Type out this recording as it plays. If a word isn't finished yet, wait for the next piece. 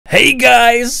Hey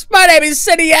guys, my name is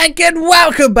Seniac and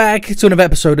welcome back to another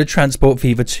episode of Transport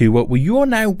Fever 2. What you are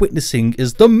now witnessing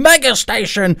is the mega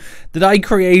station that I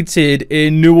created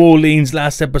in New Orleans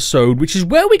last episode, which is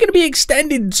where we're going to be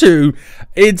extended to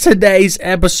in today's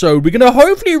episode. We're going to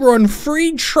hopefully run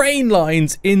 3 train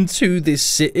lines into this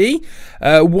city.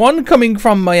 One coming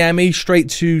from Miami straight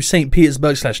to St.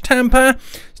 Petersburg / Tampa,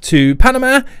 to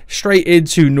Panama, straight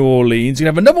into New Orleans. You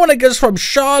have another one that goes from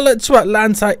Charlotte to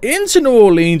Atlanta into New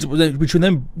Orleans, which will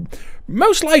then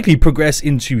most likely progress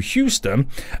into Houston.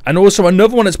 And also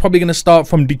another one that's probably going to start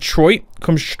from Detroit,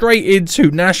 come straight into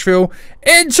Nashville,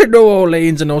 into New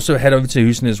Orleans, and also head over to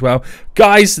Houston as well.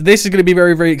 Guys, this is going to be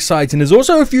very, very exciting. There's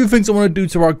also a few things I want to do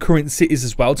to our current cities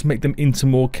as well to make them into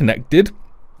more connected.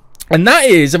 And that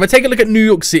is, if I take a look at New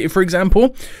York City, for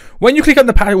example, when you click on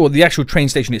the actual train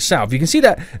station itself, you can see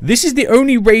that this is the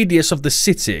only radius of the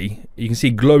city, you can see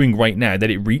glowing right now, that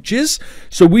it reaches.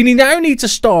 So we now need to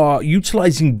start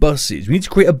utilizing buses. We need to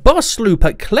create a bus loop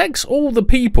that collects all the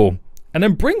people and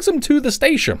then brings them to the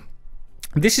station.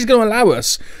 This is going to allow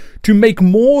us to make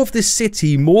more of the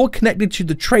city more connected to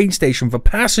the train station for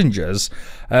passengers,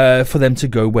 for them to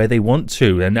go where they want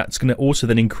to. And that's going to also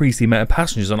then increase the amount of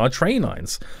passengers on our train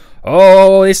lines.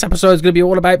 Oh, this episode is going to be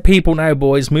all about people now,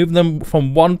 boys. Moving them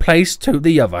from one place to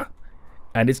the other.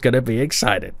 And it's going to be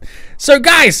exciting. So,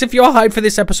 guys, if you're hyped for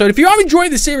this episode, if you are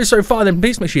enjoying the series so far, then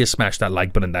please make sure you smash that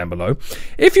like button down below.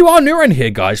 If you are new in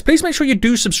here, guys, please make sure you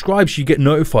do subscribe so you get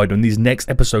notified when these next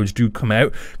episodes do come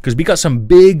out. Because we got some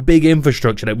big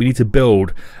infrastructure that we need to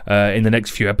build in the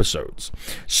next few episodes.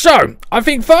 So, I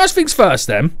think first things first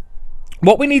then,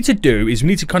 what we need to do is we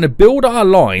need to kind of build our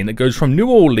line that goes from New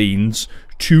Orleans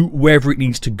to wherever it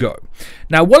needs to go.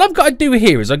 Now, what I've got to do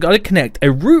here is I've got to connect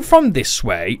a route from this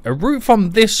way, a route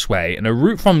from this way, and a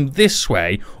route from this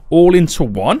way, all into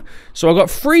one. So I've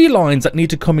got 3 lines that need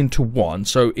to come into one.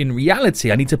 So in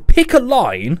reality, I need to pick a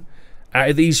line out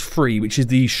of these 3, which is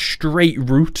the straight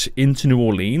route into New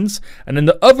Orleans, and then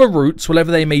the other routes,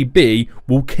 whatever they may be,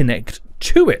 will connect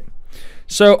to it.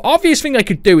 So obvious thing I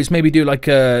could do is maybe do like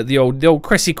the old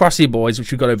Crissy Crossy boys,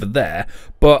 which we've got over there,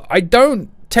 but I don't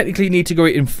technically need to go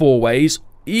in 4 ways.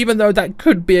 Even though that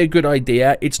could be a good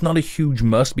idea, it's not a huge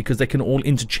must because they can all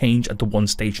interchange at the one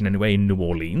station anyway in New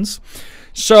Orleans.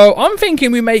 So I'm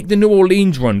thinking we make the New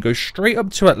Orleans run go straight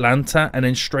up to Atlanta and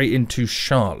then straight into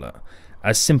Charlotte.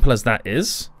 As simple as that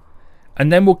is.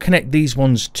 And then we'll connect these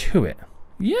ones to it.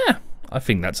 Yeah, I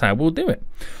think that's how we'll do it.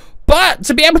 But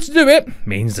to be able to do it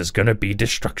means there's going to be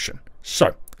destruction.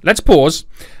 So let's pause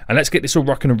and let's get this all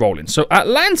rocking and rolling. So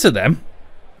Atlanta then,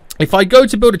 if I go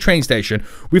to build a train station,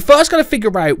 we first got to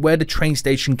figure out where the train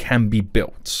station can be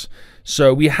built.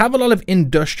 So we have a lot of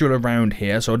industrial around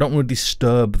here, so I don't want to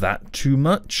disturb that too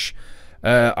much.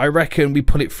 I reckon we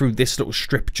put it through this little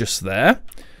strip just there.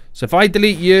 So if I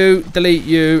delete you,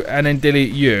 and then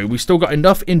delete you, we've still got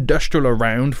enough industrial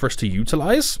around for us to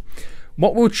utilize.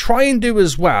 What we'll try and do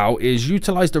as well is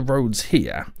utilize the roads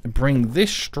here. Bring this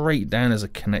straight down as a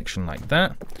connection like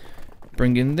that.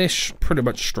 Bringing this pretty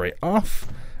much straight off.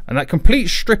 And that complete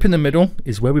strip in the middle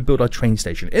is where we build our train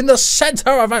station. In the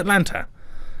center of Atlanta.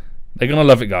 They're going to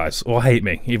love it, guys. Or hate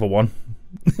me. Either one.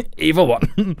 Either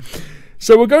one.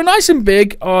 So we'll go nice and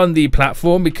big on the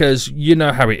platform because you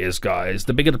know how it is, guys.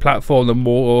 The bigger the platform, the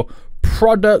more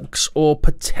products or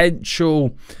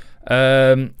potential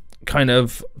kind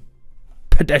of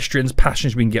pedestrians,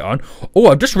 passengers we can get on. Oh,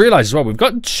 I've just realized as well, we've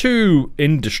got 2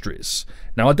 industries.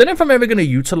 Now, I don't know if I'm ever going to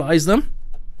utilize them.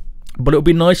 But it'll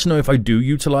be nice to know if I do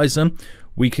utilize them,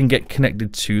 we can get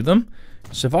connected to them.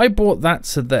 So if I brought that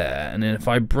to there, and then if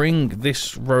I bring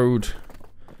this road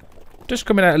just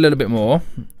coming out a little bit more,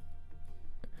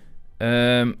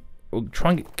 we'll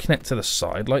try and connect to the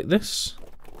side like this.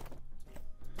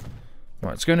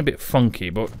 Right, it's going a bit funky,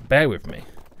 but bear with me.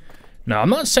 Now, I'm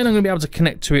not saying I'm going to be able to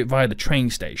connect to it via the train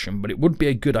station, but it would be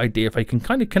a good idea if I can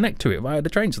kind of connect to it via the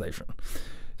train station.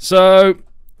 So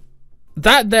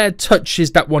that there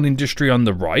touches that one industry on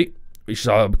the right, which is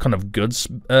our kind of goods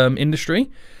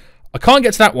industry. I can't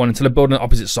get to that one until I build on the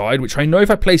opposite side, which I know if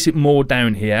I place it more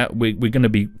down here, we're going to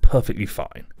be perfectly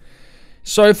fine.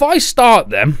 So if I start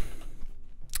them,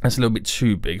 that's a little bit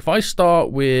too big. If I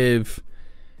start with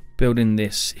building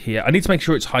this here, I need to make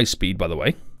sure it's high speed, by the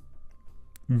way.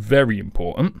 Very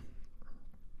important.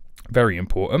 Very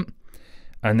important.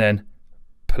 And then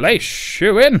place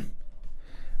you in.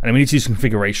 And then we need to do some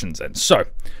configurations then. So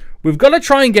we've got to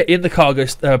try and get in the cargo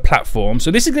platform.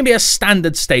 So this is going to be a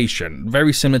standard station,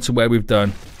 very similar to where we've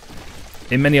done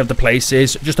in many of the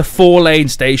places. Just a 4-lane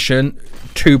station,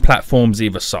 2 platforms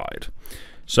either side.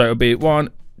 So it'll be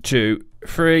 1, 2,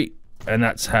 3, And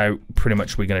that's how pretty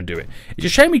much we're going to do it. It's a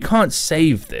shame we can't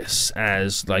save this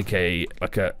as like an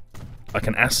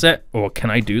asset, or can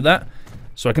I do that?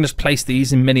 So I can just place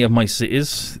these in many of my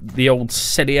cities. The old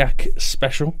Sediac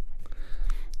special.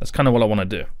 That's kind of what I want to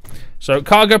do. So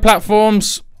cargo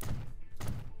platforms,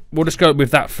 we'll just go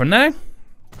with that for now.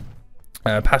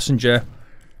 Passenger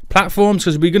platforms,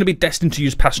 because we're going to be destined to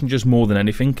use passengers more than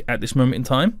anything at this moment in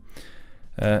time.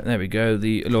 There we go,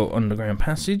 the little underground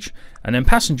passage. And then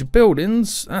passenger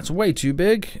buildings, that's way too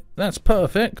big. That's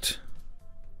perfect.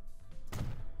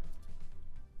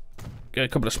 Get a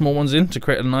couple of small ones in to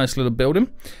create a nice little building.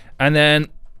 And then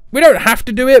we don't have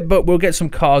to do it, but we'll get some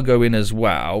cargo in as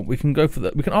well. We can go for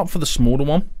we can opt for the smaller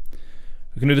one.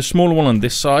 We can do the smaller one on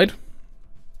this side.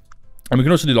 And we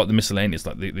can also do like the miscellaneous,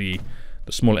 like the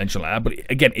smaller engine like that.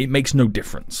 But again, it makes no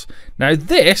difference. Now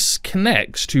this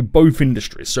connects to both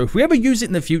industries. So if we ever use it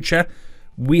in the future,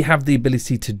 we have the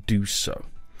ability to do so.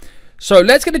 So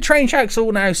let's get the train tracks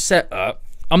all now set up.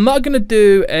 I'm not going to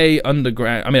do a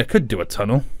underground. I mean, I could do a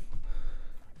tunnel.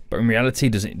 But in reality,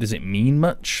 does it mean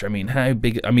much? I mean, how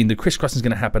big? I mean, the crisscrossing is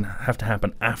going to have to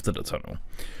happen after the tunnel,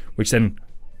 which then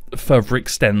further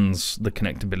extends the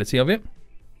connectability of it.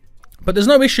 But there's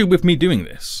no issue with me doing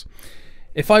this.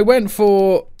 If I went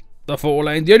for the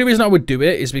 4-lane, the only reason I would do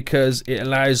it is because it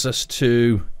allows us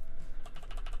to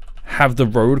have the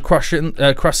road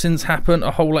crossings happen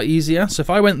a whole lot easier. So if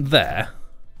I went there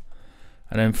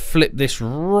and then flip this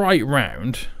right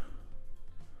round.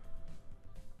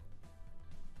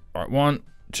 All right, 1,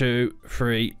 2,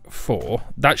 3, 4.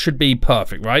 That should be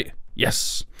perfect, right?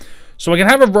 Yes. So I can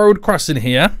have a road crossing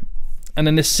here, and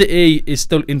then the city is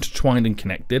still intertwined and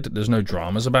connected. There's no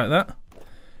dramas about that.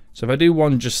 So if I do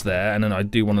one just there, and then I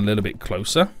do one a little bit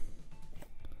closer,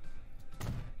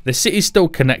 the city's still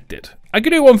connected. I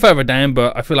could do one further down,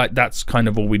 but I feel like that's kind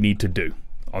of all we need to do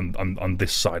on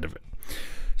this side of it.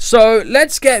 So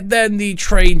let's get then the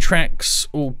train tracks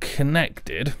all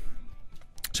connected.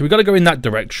 So we've got to go in that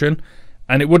direction,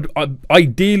 and it would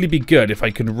ideally be good if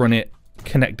I could run it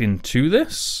connecting to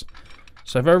this.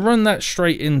 So if I run that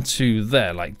straight into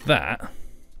there like that,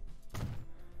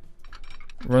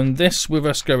 run this with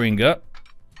us going up,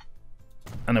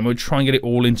 and then we'll try and get it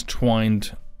all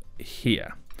intertwined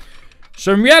here.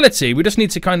 So in reality, we just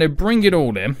need to kind of bring it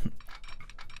all in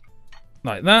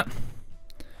like that,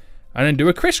 and then do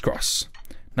a crisscross.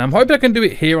 Now I'm hoping I can do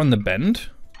it here on the bend,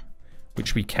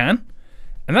 which we can.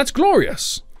 And that's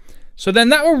glorious. So then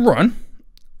that will run,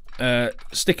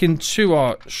 sticking to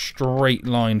our straight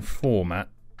line format.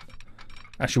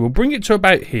 Actually, we'll bring it to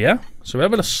about here. So we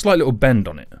have a slight little bend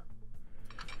on it.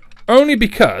 Only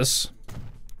because,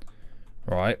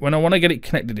 right, when I want to get it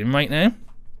connected in right now,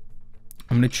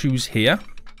 I'm going to choose here.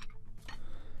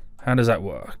 How does that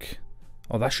work?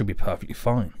 Oh, that should be perfectly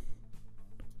fine.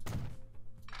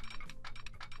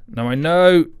 Now I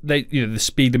know the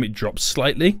speed limit drops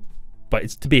slightly, but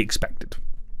it's to be expected.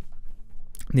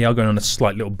 They are going on a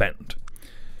slight little bend.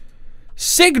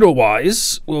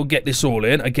 Signal-wise, we'll get this all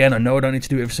in. Again, I know I don't need to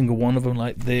do every single one of them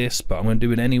like this, but I'm going to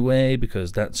do it anyway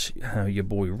because that's how your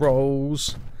boy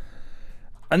rolls.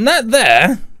 And that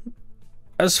there,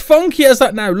 as funky as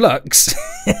that now looks,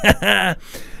 we're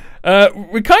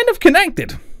kind of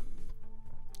connected.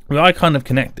 We are kind of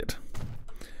connected.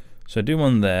 So do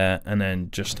one there, and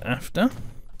then just after.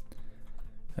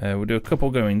 We'll do a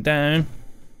couple going down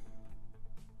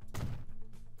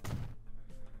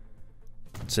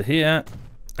to here,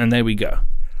 and there we go.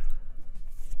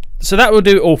 So that will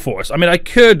do it all for us. I mean, I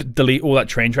could delete all that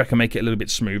train track and make it a little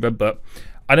bit smoother, but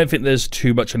I don't think there's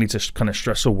too much I need to kind of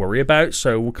stress or worry about,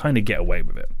 so we'll kind of get away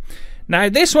with it. Now,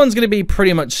 this one's going to be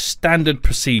pretty much standard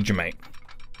procedure, mate.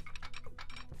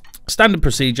 Standard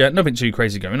procedure, nothing too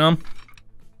crazy going on.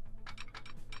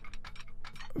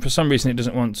 For some reason, it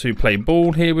doesn't want to play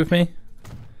ball here with me.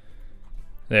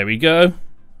 There we go.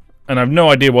 And I have no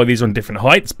idea why these are on different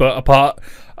heights, but apart,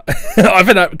 I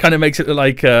think that kind of makes it look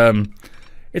like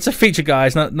it's a feature,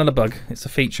 guys, not a bug. It's a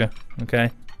feature, okay?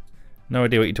 No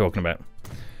idea what you're talking about.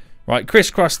 Right,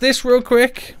 crisscross this real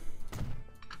quick.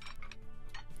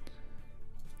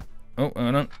 Oh,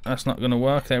 hold on. That's not going to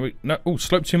work. There we no. Oh,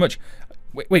 slope too much.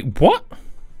 Wait, what?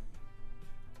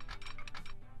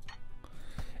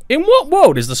 In what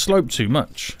world is the slope too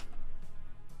much?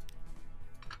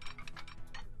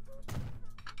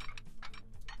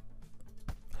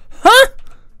 Huh?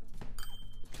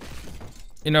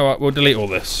 You know what? We'll delete all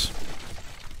this.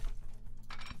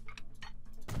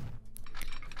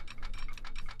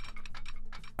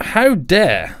 How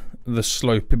dare the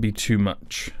slope be too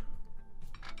much?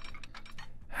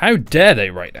 How dare they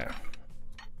right now?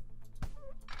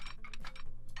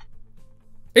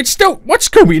 It's still... What's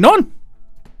going on?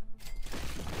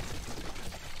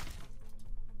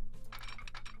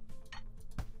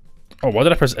 Oh, why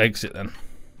did I press exit then?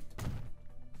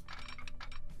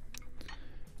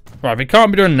 Right, if it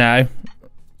can't be done now,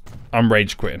 I'm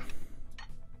rage quitting.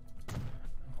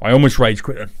 I almost rage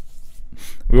quit.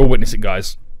 We all witnessed it,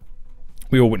 guys.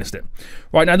 We all witnessed it.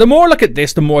 Right, now, the more I look at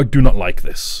this, the more I do not like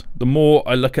this. The more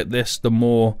I look at this, the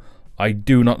more I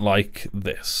do not like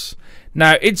this.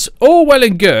 Now, it's all well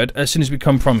and good as soon as we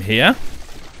come from here.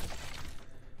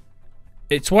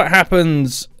 It's what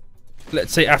happens,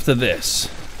 let's say, after this.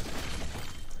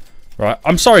 Right,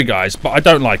 I'm sorry, guys, but I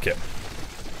don't like it.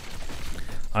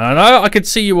 And I know I could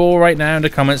see you all right now in the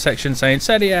comment section saying,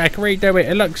 Sediak, redo it,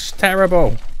 it looks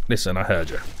terrible. Listen, I heard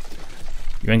you.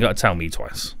 You ain't got to tell me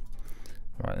twice.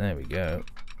 Right, there we go.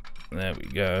 There we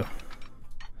go.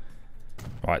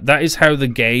 Right, that is how the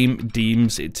game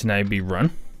deems it to now be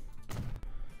run.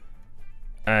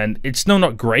 And it's still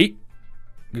not great.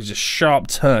 It's a sharp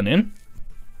turning.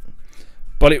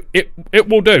 But it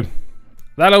will do.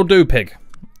 That'll do, pig.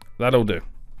 That'll do.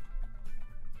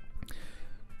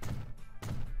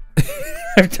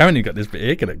 Every time you got this bit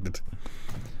here connected.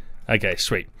 Okay,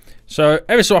 sweet. So,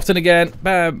 every so often again,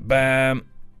 bam, bam,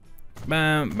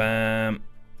 bam, bam.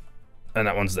 And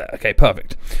that one's there. Okay,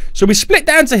 perfect. So we split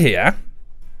down to here.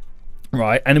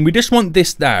 Right, and we just want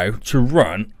this now to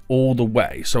run all the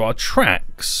way. So our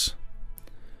tracks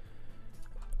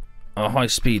are high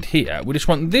speed here. We just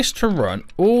want this to run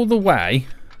all the way.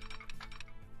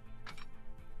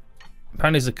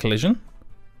 Apparently there's a collision.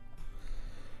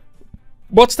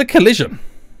 What's the collision?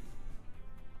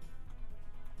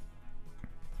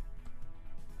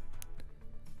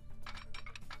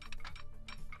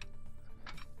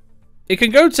 It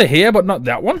can go to here, but not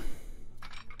that one.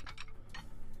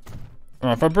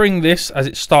 Right, if I bring this as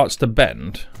it starts to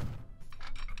bend.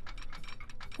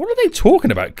 What are they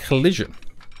talking about? Collision.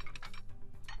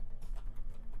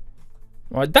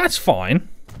 Right, that's fine.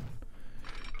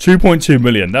 2.2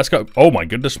 million. That's got... Oh my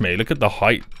goodness me. Look at the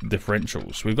height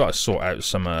differentials. We've got to sort out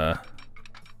some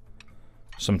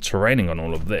terraining on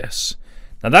all of this.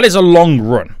 Now, that is a long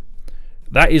run.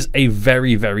 That is a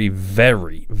very, very,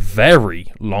 very,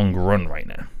 very long run right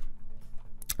now.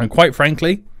 And quite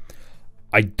frankly,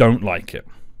 I don't like it.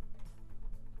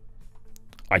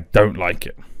 I don't like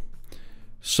it.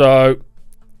 So,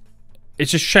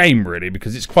 it's a shame, really,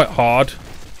 because it's quite hard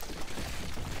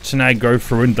to now go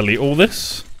through and delete all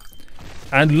this.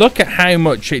 And look at how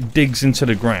much it digs into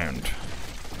the ground.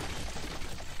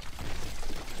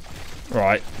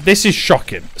 Right, this is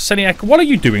shocking. Seniac, what are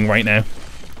you doing right now?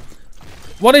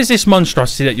 What is this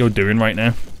monstrosity that you're doing right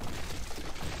now?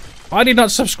 I did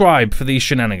not subscribe for these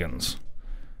shenanigans.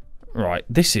 Right,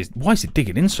 this is... Why is it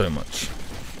digging in so much?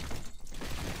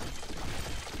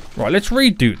 Right, let's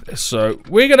redo this. So,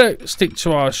 we're going to stick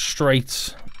to our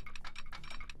straight...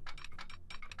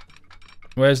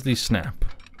 Where's the snap?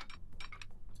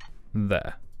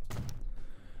 There.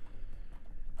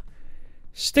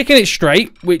 Sticking it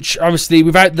straight, which obviously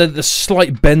without the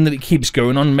slight bend that it keeps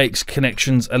going on makes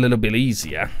connections a little bit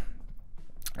easier.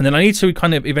 And then I need to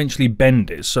kind of eventually bend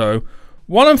it. So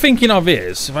what I'm thinking of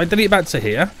is, if I delete it back to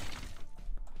here.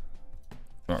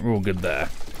 Right, we're all good there.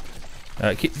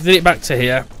 Delete it back to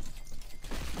here.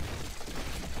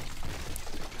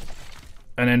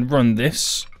 And then run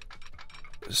this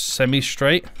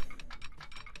semi-straight.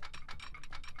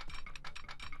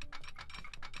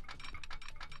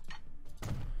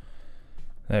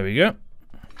 There we go.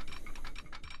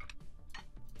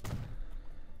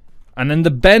 And then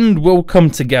the bend will come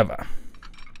together.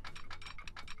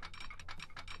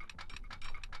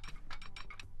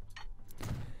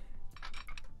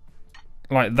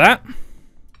 Like that.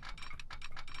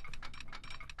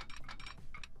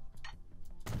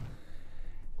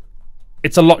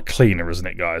 It's a lot cleaner, isn't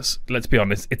it, guys? Let's be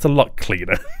honest, it's a lot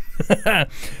cleaner. I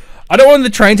don't want the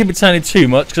train to be turning too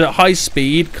much, because at high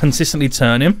speed, consistently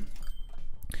turning,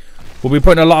 we'll be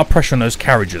putting a lot of pressure on those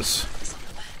carriages.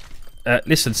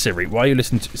 Listen, Siri, why are you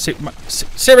listening to...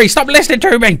 Siri, stop listening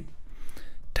to me!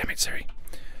 Damn it, Siri.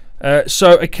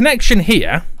 So a connection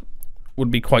here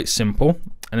would be quite simple.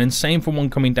 And then same for one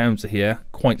coming down to here,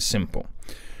 quite simple.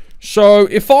 So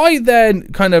if I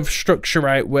then kind of structure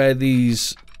out where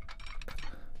these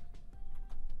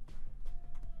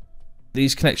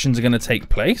connections are going to take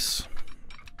place.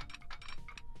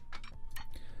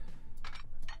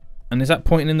 And is that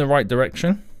pointing in the right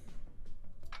direction?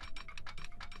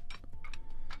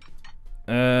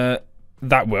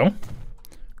 That will.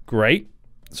 Great.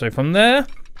 So from there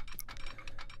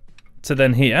to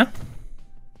then here.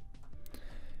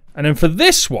 And then for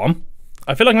this one,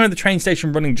 I feel like I have the train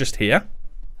station running just here.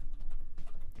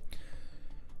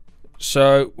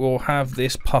 So we'll have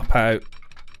this pop out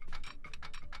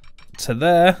to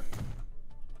there.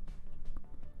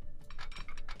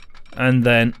 And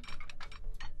then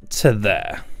to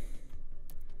there.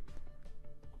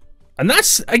 And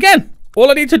that's, again,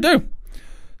 all I need to do.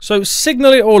 So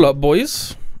signal it all up,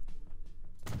 boys.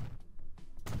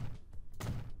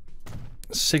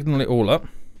 Signal it all up.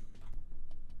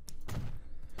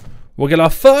 We'll get our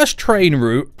first train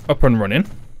route up and running.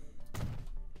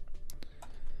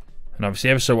 And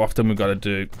obviously every so often we've got to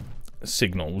do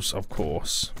signals, of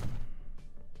course.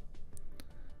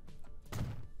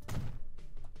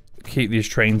 Keep these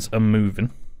trains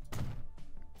moving.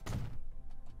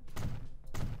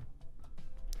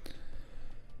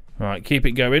 Right, keep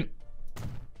it going.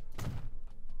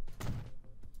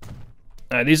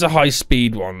 These are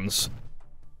high-speed ones.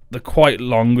 They're quite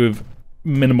long with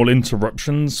minimal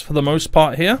interruptions for the most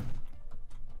part here.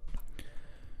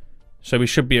 So we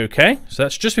should be okay. So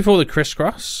that's just before the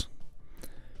crisscross.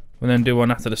 We'll then do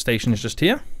one after the station is just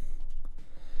here.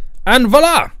 And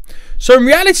voila! So in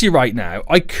reality right now,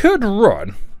 I could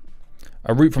run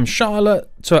a route from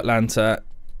Charlotte to Atlanta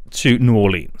to New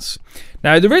Orleans.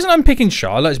 Now, the reason I'm picking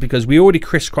Charlotte is because we already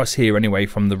crisscross here anyway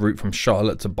from the route from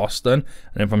Charlotte to Boston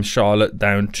and then from Charlotte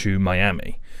down to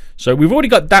Miami. So we've already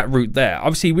got that route there.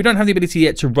 Obviously, we don't have the ability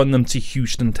yet to run them to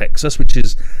Houston, Texas, which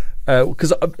is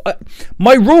because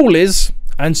my rule is,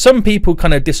 and some people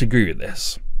kind of disagree with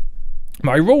this,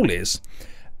 my rule is,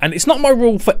 and it's not my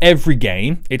rule for every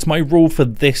game, it's my rule for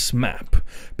this map.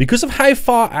 Because of how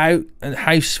far out and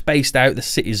how spaced out the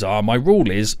cities are, my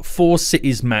rule is 4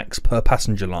 cities max per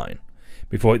passenger line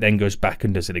before it then goes back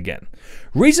and does it again.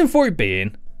 Reason for it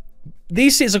being,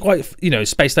 these cities are quite, you know,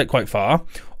 spaced out quite far.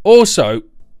 Also,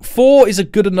 4 is a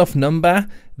good enough number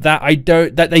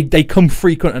that they come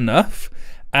frequent enough,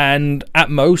 and at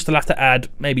most I'll have to add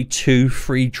maybe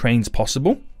 2-3 trains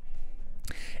possible.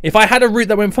 If I had a route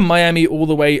that went from Miami all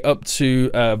the way up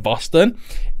to Boston,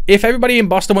 if everybody in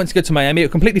Boston wants to go to Miami,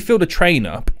 it'll completely fill the train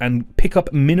up and pick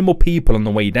up minimal people on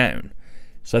the way down.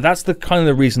 So that's the kind of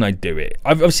the reason I do it.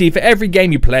 Obviously, for every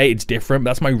game you play, it's different.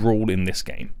 But that's my rule in this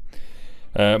game.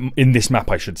 In this map,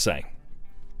 I should say.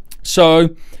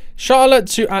 So, Charlotte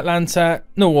to Atlanta,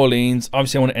 New Orleans.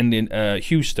 Obviously, I want to end in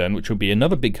Houston, which will be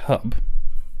another big hub.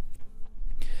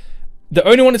 The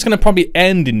only one that's going to probably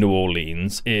end in New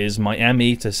Orleans is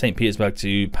Miami to St. Petersburg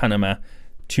to Panama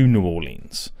to New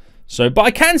Orleans. So, but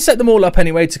I can set them all up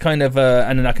anyway to kind of,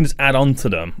 and then I can just add on to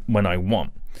them when I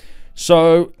want.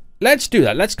 So, let's do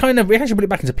that. Let's kind of, we actually put it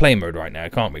back into play mode right now,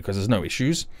 can't we? Because there's no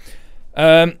issues.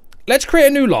 Let's create a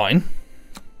new line.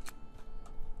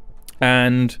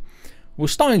 And we'll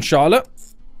start in Charlotte.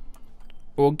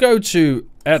 We'll go to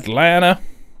Atlanta.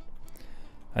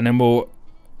 And then we'll,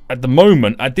 at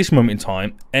this moment in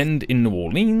time, end in New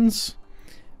Orleans.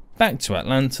 Back to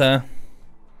Atlanta.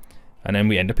 And then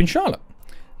we end up in Charlotte.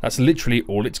 That's literally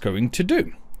all it's going to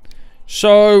do.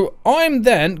 So I'm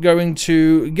then going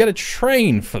to get a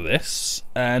train for this,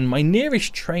 and my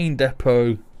nearest train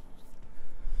depot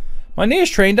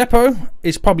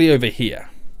is probably over here.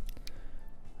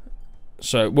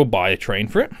 So we'll buy a train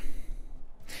for it.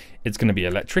 It's going to be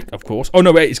electric, of course. Oh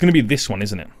no, wait, it's going to be this one,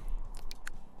 isn't it?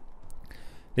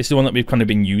 This is the one that we've kind of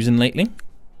been using lately.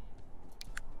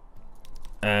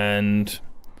 And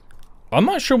I'm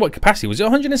not sure what capacity. Was it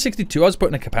 162 I was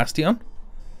putting a capacity on?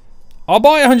 I'll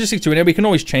buy 162 in here. We can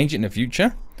always change it in the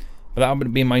future. But that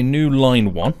would be my new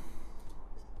line 1.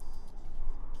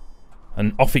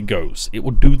 And off it goes. It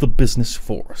will do the business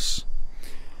for us.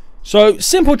 So,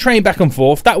 simple train back and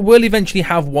forth. That will eventually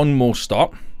have one more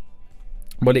stop.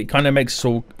 But it kind of makes it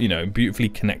all, you know, beautifully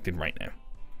connected right now.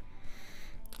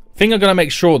 Thing I'm going to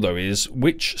make sure, though, is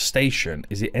which station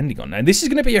is it ending on. Now, this is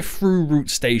going to be a through route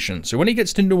station. So, when it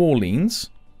gets to New Orleans,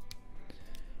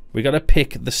 we got to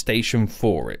pick the station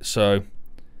for it. So,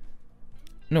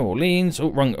 New Orleans. Oh,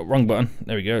 wrong button.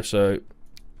 There we go. So,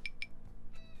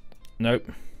 nope.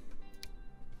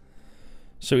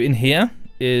 So, in here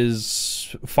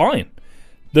is fine.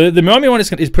 The Miami one is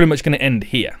pretty much going to end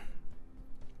here.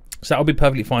 So, that'll be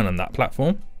perfectly fine on that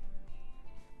platform.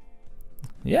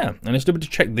 Yeah, and it's double to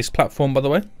check this platform, by the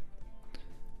way.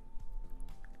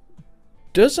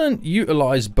 Doesn't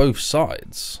utilize both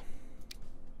sides.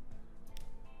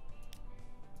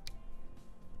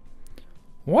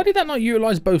 Why did that not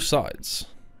utilize both sides?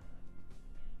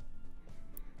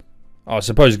 Oh, I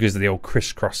suppose because of the old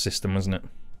crisscross system, wasn't it?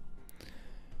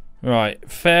 Right,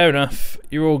 fair enough.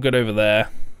 You're all good over there.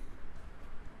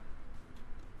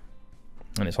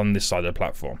 And it's on this side of the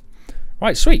platform.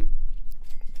 Right, sweet.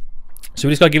 So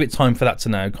we just got to give it time for that to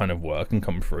now kind of work and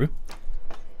come through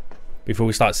before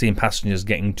we start seeing passengers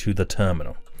getting to the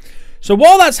terminal. So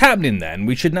while that's happening then,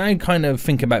 we should now kind of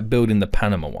think about building the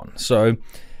Panama one. So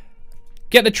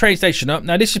get the train station up.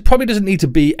 Now this probably doesn't need to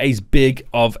be as big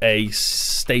of a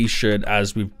station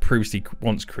as we've previously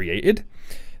once created.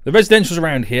 The residential's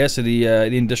around here, so the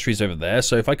industry's over there.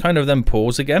 So if I kind of then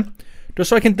pause again, just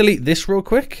so I can delete this real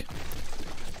quick.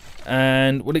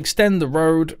 And we'll extend the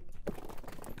road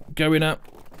going up.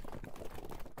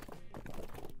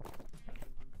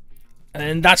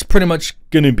 And that's pretty much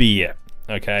going to be it.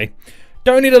 Okay.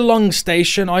 Don't need a long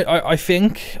station, I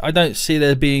think. I don't see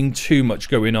there being too much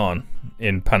going on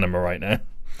in Panama right now.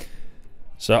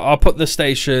 So I'll put the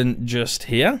station just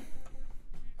here.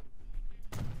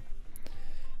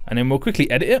 And then we'll quickly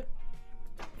edit it.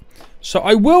 So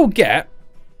I will get,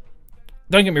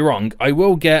 don't get me wrong, I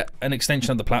will get an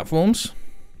extension of the platforms.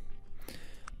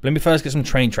 Let me first get some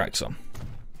train tracks on.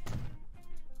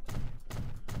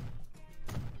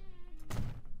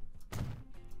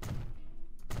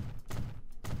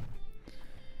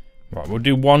 Right, we'll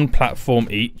do one platform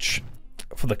each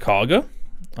for the cargo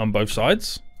on both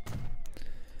sides.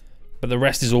 But the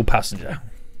rest is all passenger.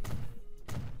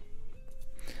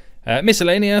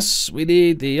 Miscellaneous, we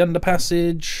need the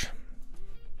underpassage.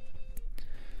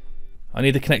 I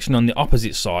need the connection on the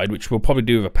opposite side, which we'll probably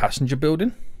do with a passenger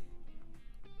building.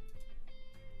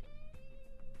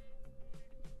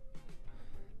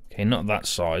 Okay, not that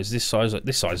size. This size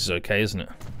is okay, isn't it?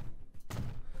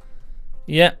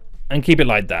 Yeah, and keep it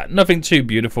like that. Nothing too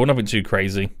beautiful, nothing too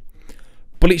crazy.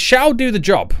 But it shall do the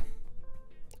job.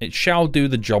 It shall do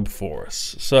the job for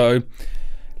us. So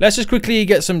let's just quickly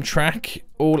get some track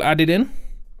all added in.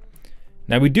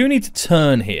 Now we do need to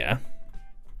turn here.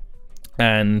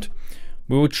 And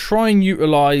we will try and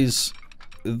utilize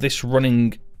this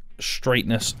running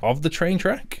straightness of the train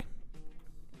track.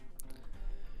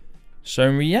 So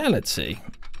in reality,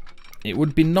 it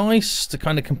would be nice to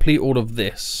kind of complete all of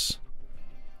this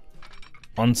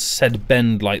on said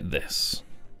bend like this.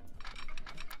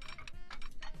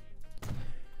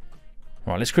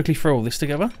 Right, let's quickly throw all this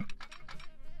together.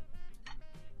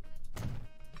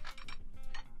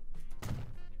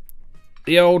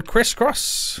 The old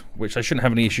crisscross, which I shouldn't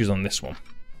have any issues on this one. Do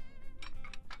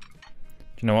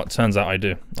you know what? Turns out I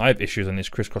do. I have issues on these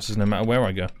crisscrosses no matter where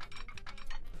I go.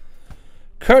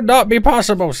 Could not be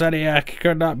possible, Seniac.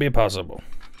 Could not be possible.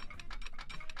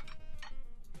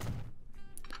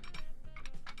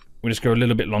 We'll just go a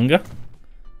little bit longer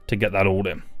to get that all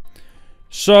in.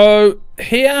 So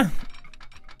here,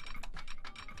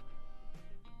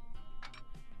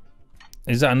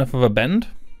 is that enough of a bend?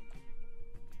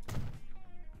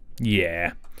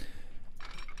 Yeah.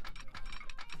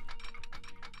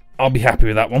 I'll be happy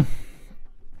with that one.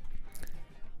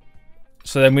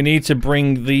 So then we need to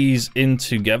bring these in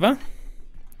together,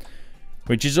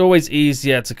 which is always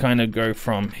easier to kind of go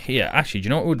from here. Actually, do you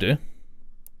know what we'll do?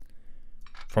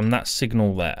 From that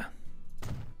signal there.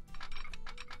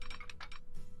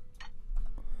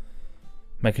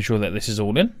 Making sure that this is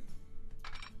all in.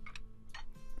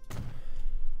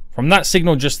 From that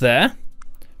signal just there.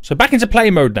 So back into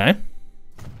play mode now.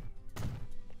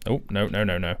 Oh, no, no,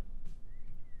 no, no.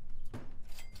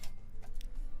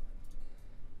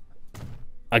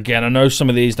 Again, I know some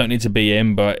of these don't need to be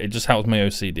in, but it just helps my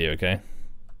OCD, okay?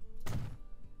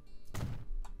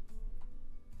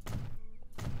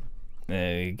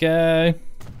 There you go.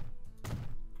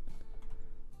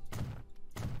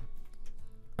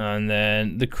 And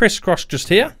then the crisscross just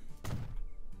here.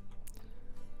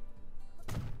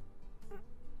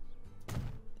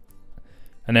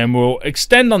 And then we'll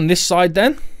extend on this side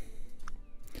then.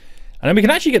 And then we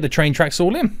can actually get the train tracks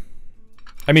all in.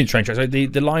 I mean train tracks, the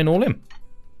line all in.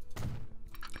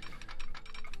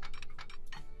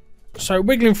 So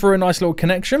wiggling through a nice little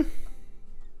connection.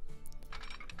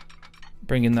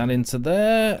 Bringing that into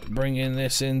there. Bringing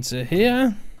this into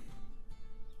here.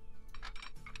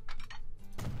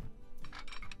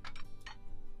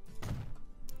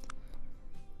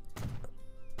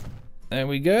 There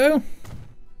we go.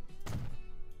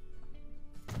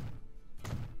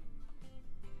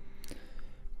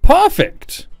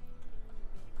 Perfect.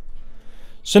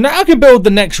 So now I can build the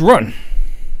next run.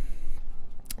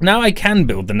 Now I can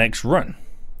build the next run,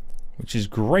 which is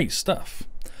great stuff.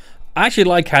 I actually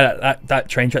like how that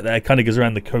train track there kind of goes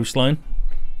around the coastline.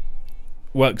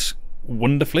 Works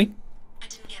wonderfully. I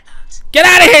didn't get that. Get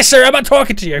out of here, sir! I'm not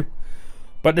talking to you.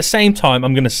 But at the same time,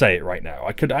 I'm going to say it right now.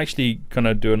 I could actually kind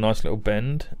of do a nice little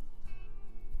bend.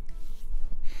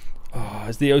 Oh,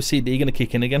 is the OCD going to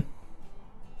kick in again?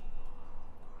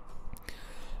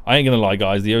 I ain't going to lie,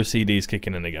 guys. The OCD is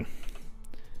kicking in again.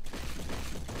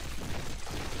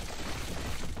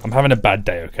 I'm having a bad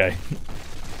day, okay?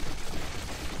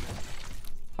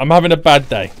 I'm having a bad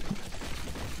day.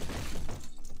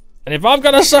 And if I'm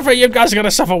gonna suffer, you guys are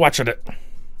gonna suffer watching it.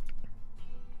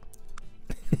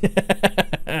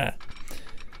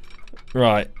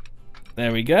 Right.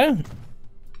 There we go.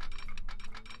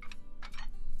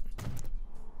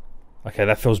 Okay,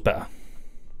 that feels better.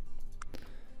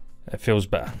 That feels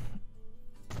better.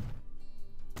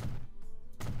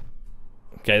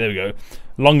 Okay, there we go.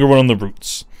 Longer run on the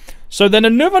routes. So then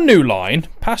another new line.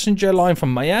 Passenger line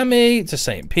from Miami to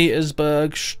St.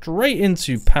 Petersburg. Straight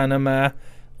into Panama.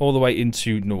 All the way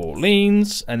into New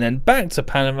Orleans. And then back to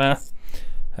Panama.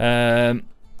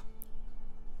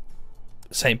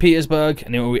 St. Petersburg.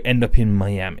 And then we end up in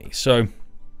Miami. So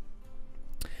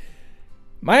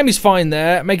Miami's fine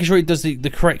there. Making sure it does the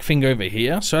correct thing over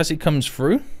here. So as it comes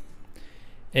through,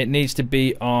 it needs to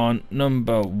be on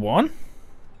number 1.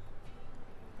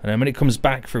 And then when it comes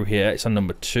back through here, it's on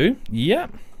number 2.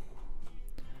 Yep.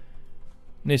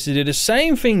 Needs to do the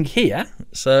same thing here.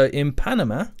 So in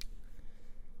Panama,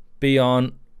 be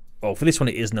on... Oh, for this one,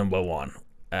 it is number 1.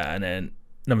 And then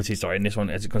number 2, sorry. And this one,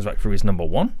 as it comes back through, is number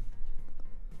 1.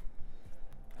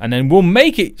 And then we'll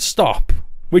make it stop,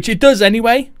 which it does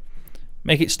anyway.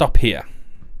 Make it stop here.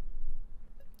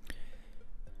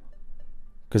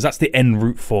 Because that's the end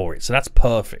route for it. So that's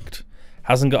perfect.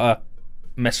 Hasn't got to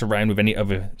mess around with any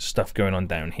other stuff going on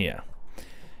down here.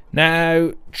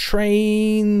 Now,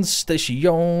 train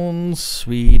stations.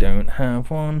 We don't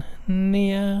have one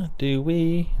near, do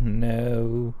we?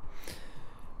 No.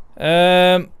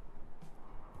 Right, I'm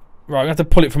going to have to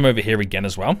pull it from over here again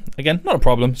as well. Again, not a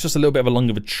problem. It's just a little bit of a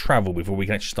longer of a travel before we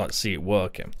can actually start to see it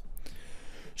working.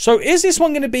 So is this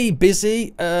one going to be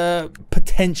busy?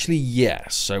 Potentially,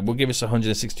 yes. So we'll give us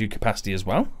 162 capacity as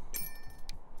well.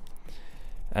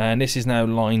 And this is now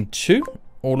line 2,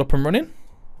 all up and running.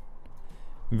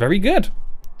 Very good.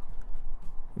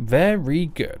 Very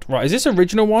good. Right, is this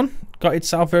original one got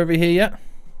itself over here yet?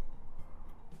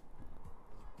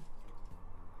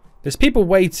 There's people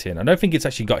waiting. I don't think it's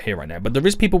actually got here right now, but there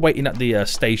is people waiting at the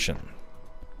station.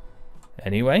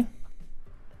 Anyway.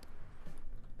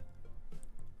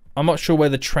 I'm not sure where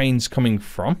the train's coming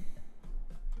from.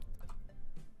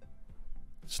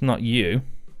 It's not you.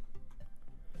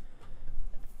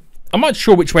 I'm not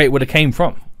sure which way it would have came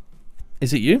from.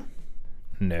 Is it you?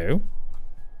 No.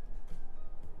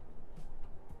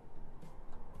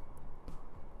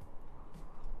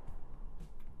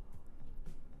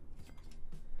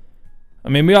 I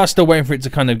mean, we are still waiting for it to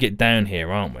kind of get down here,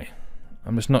 aren't we?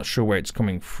 I'm just not sure where it's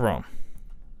coming from.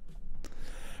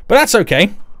 But that's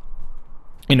okay.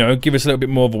 You know, give us a little bit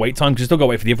more of a wait time, because we've still got to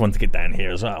wait for the other one to get down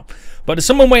here as well. But there's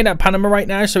someone waiting at Panama right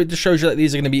now, so it just shows you that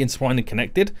these are going to be intertwined and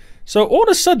connected. So all of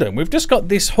a sudden, we've just got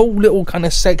this whole little kind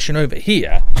of section over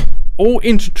here, all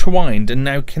intertwined and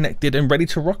now connected and ready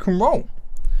to rock and roll.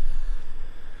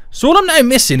 So all I'm now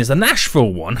missing is the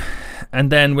Nashville one,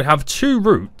 and then we have 2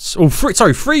 routes, or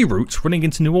 3 routes running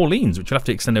into New Orleans, which we'll have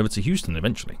to extend over to Houston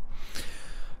eventually.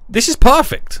 This is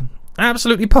perfect.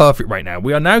 Absolutely perfect right now.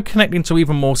 We are now connecting to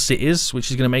even more cities, which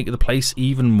is going to make the place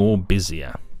even more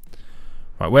busier.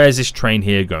 Right, where is this train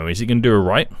here going? Is it going to do it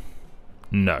right?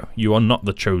 No, you are not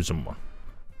the chosen one.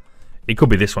 It could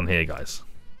be this one here, guys.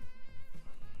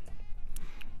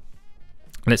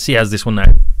 Let's see as this one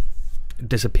now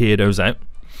disappears out.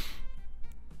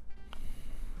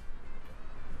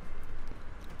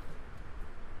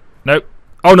 Nope.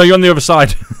 Oh no, you're on the other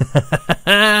side.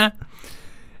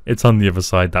 It's on the other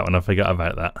side, that one. I forgot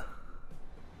about that.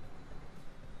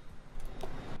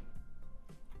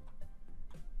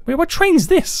 Wait, what train's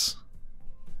this?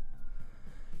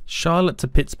 Charlotte to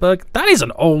Pittsburgh? That is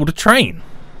an old train.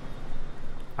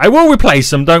 I will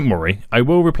replace them, don't worry. I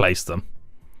will replace them.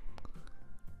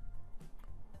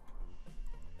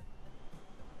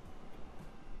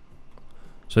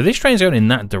 So this train's going in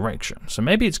that direction. So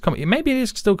maybe it's coming. Maybe it is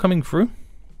still coming through.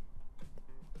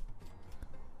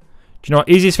 Do you know what?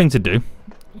 Easiest thing to do?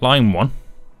 Line 1.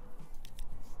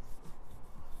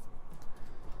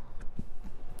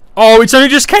 Oh, it's only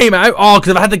just came out. Oh,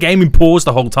 because I've had the game in pause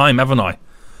the whole time, haven't I?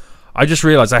 I just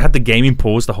realised I had the game in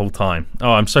pause the whole time.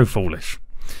 Oh, I'm so foolish.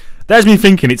 There's me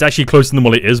thinking it's actually closer than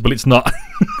what it is, but it's not.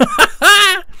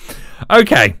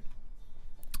 Okay.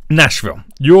 Nashville.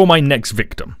 You're my next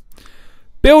victim.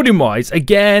 Building-wise,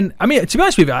 again, I mean, to be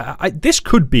honest with you, this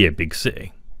could be a big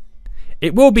city.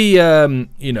 It will be,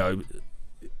 you know,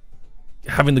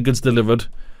 having the goods delivered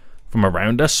from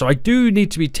around us. So I do need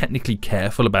to be technically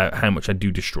careful about how much I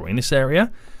do destroy in this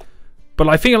area. But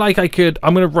I feel like I'm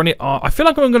going to run it on. I feel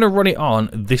like I'm going to run it on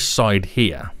this side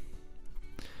here.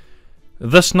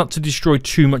 Thus not to destroy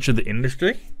too much of the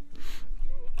industry.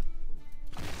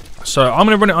 So I'm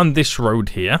going to run it on this road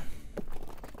here.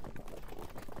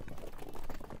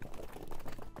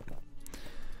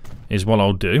 is what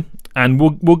I'll do. And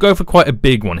we'll go for quite a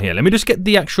big one here. Let me just get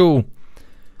the actual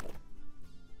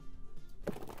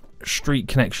street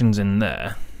connections in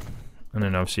there. And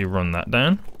then obviously run that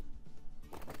down.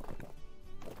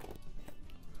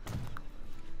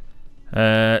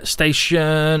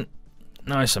 Station.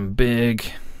 Nice and big.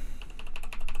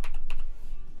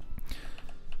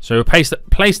 So we'll place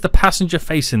the passenger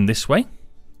facing this way.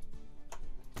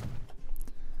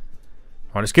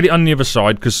 Alright, let's get it on the other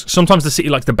side, because sometimes the city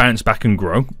likes to bounce back and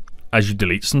grow as you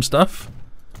delete some stuff.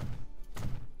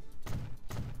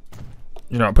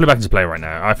 You know, I'll put it back into play right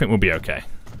now. I think we'll be okay.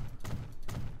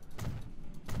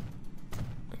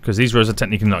 Because these roads are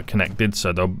technically not connected,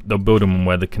 so they'll build them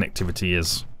where the connectivity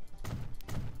is.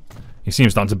 He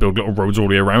seems starting to build little roads all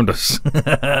the way around us.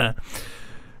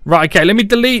 Right, okay, let me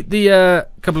delete the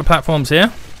couple of platforms here.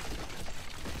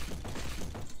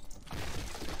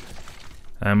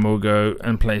 And we'll go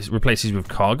and replace these with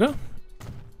cargo.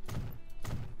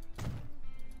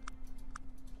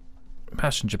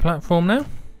 Passenger platform now.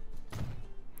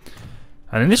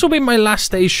 And then this will be my last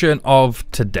station of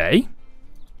today,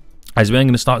 as we're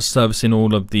going to start servicing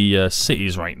all of the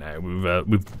cities right now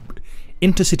with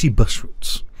intercity bus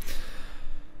routes.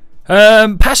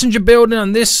 Passenger building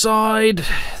on this side,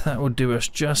 that will do us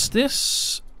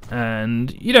justice.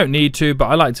 And you don't need to, but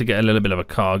I like to get a little bit of a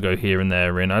cargo here and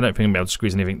there in. I don't think I'll be able to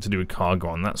squeeze anything to do with cargo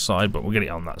on that side, but we'll get it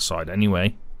on that side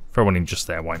anyway. Throw one in just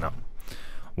there, why not?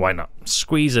 Why not?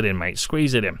 Squeeze it in, mate,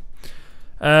 squeeze it in.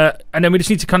 And then we just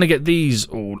need to kind of get these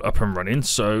all up and running.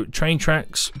 So train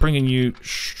tracks, bringing you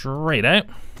straight out.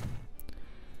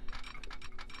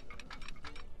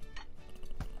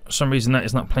 For some reason that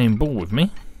is not playing ball with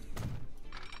me.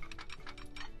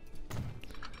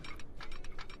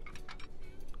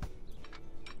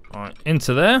 Alright,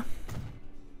 into there.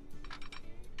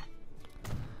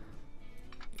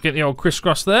 Get the old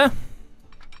crisscross there.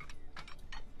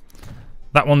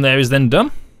 That one there is then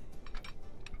done.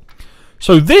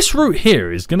 So this route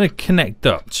here is going to connect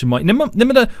up to my...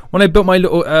 Remember when I built my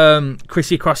little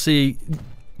Crissy-Crossy,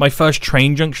 my first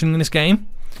train junction in this game?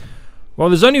 Well,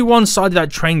 there's only one side of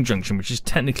that train junction which is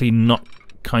technically not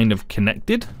kind of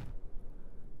connected.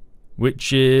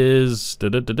 Which is...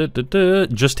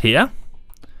 just here.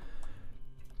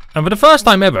 And for the first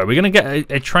time ever, we're going to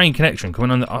get a train connection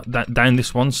coming on down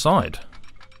this one side.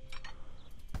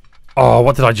 Oh,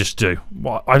 what did I just do?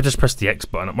 What? I just pressed the X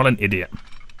button. What an idiot.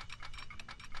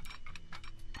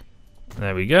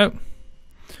 There we go.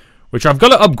 Which I've got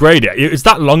to upgrade it. It's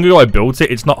that long ago I built it.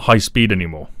 It's not high speed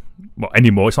anymore. Well,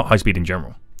 anymore. It's not high speed in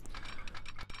general.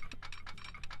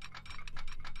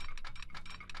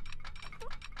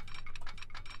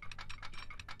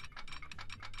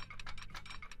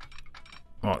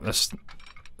 Alright, the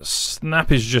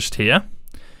snap is just here.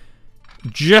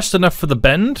 Just enough for the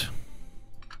bend.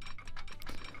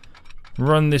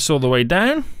 Run this all the way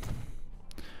down.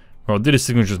 Well, I'll do the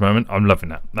signatures moment. I'm loving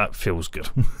that. That feels good.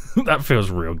 That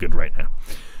feels real good right now.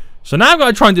 So now I've got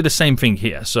to try and do the same thing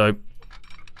here. So,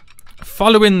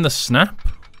 following the snap.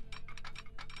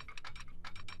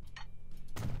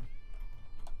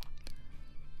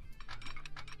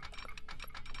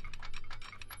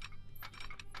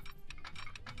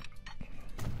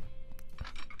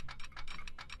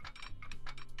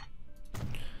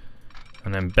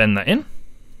 And then bend that in.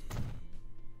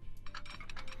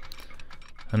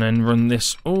 And then run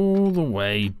this all the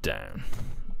way down.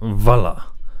 Voila.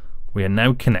 We are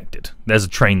now connected. There's a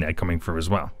train there coming through as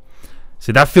well.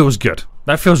 See, that feels good.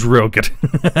 That feels real good.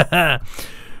 Right,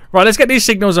 let's get these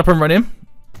signals up and running.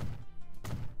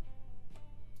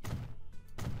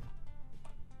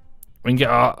 We can get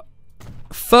our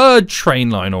third train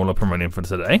line all up and running for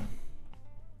today.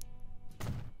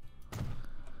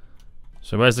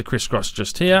 So where's the crisscross?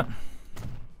 Just here.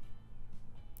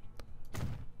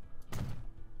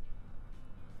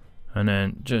 And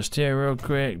then just here real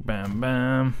quick. Bam,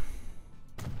 bam.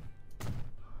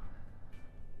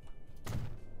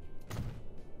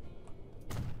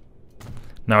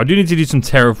 Now I do need to do some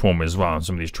terraforming as well on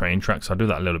some of these train tracks. I'll do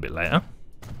that a little bit later.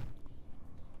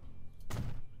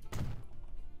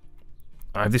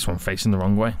 I have this one facing the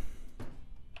wrong way.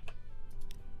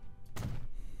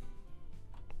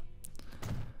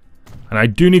 And I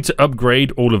do need to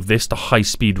upgrade all of this to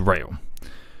high-speed rail.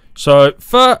 So,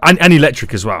 and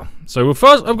electric as well. So we'll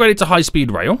first upgrade it to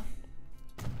high-speed rail.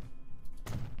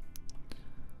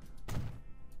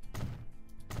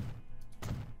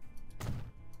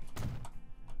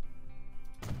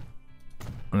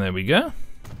 And there we go.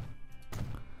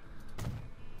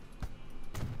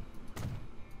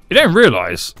 You don't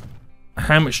realise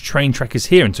how much train track is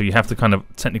here until you have to kind of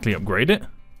technically upgrade it.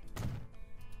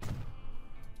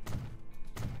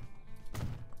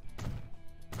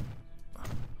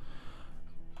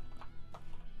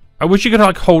 I wish you could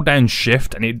like hold down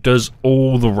shift and it does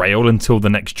all the rail until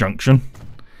the next junction.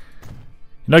 You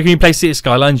know, when you play City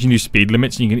Skylines, you can do speed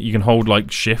limits and you can hold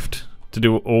like shift to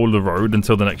do all the road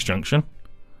until the next junction.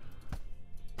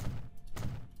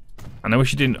 And I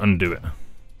wish you didn't undo it.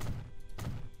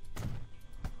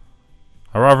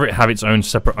 I'd rather it have its own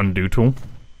separate undo tool.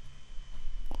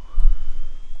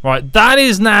 Right, that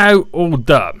is now all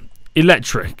done.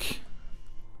 Electric.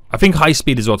 I think high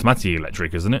speed is automatically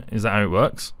electric, isn't it? Is that how it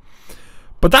works?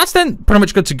 But that's then pretty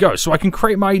much good to go. So I can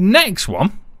create my next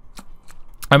one.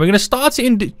 And we're going to start it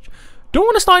in... Do I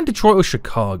want to start in Detroit or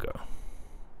Chicago?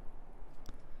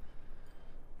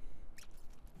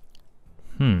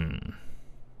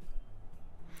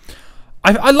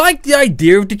 I like the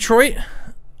idea of Detroit.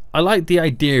 I like the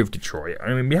idea of Detroit.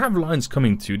 I mean, we have lines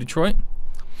coming to Detroit.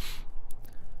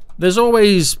 There's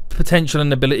always potential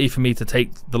and ability for me to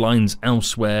take the lines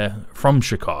elsewhere from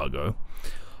Chicago.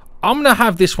 I'm going to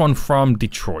have this one from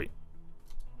Detroit.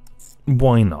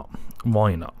 Why not?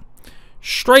 Why not?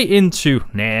 Straight into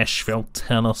Nashville,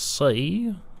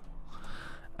 Tennessee.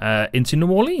 Into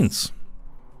New Orleans.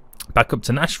 Back up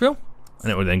to Nashville.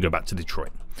 And it will then go back to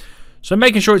Detroit. So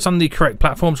making sure it's on the correct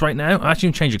platforms right now. I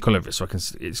actually change the colour of it so I can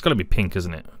see. It's got to be pink,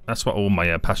 isn't it? That's what all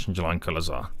my passenger line colours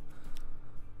are.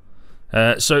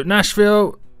 So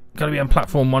Nashville, got to be on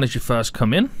platform 1 as you first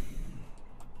come in.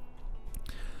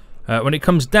 When it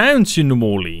comes down to New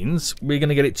Orleans, we're going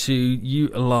to get it to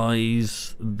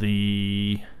utilise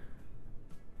the...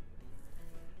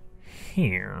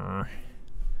 Here.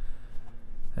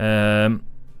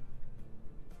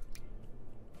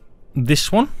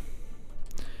 This one.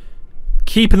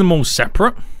 Keeping them all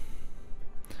separate.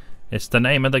 It's the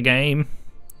name of the game.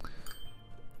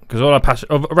 Because all our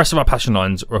the rest of our passion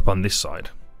lines are up on this side.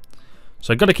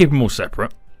 So I've got to keep them all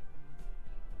separate.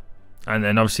 And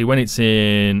then obviously when it's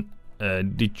in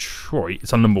Detroit,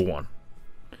 it's on number 1.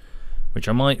 Which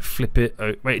I might flip it.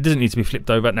 Oh, wait, it doesn't need to be flipped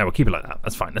over. No, we'll keep it like that.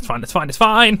 That's fine. That's fine. That's fine. That's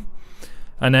fine.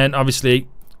 And then obviously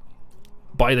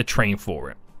buy the train for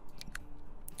it.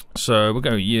 So we'll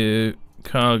go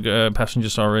cargo passenger.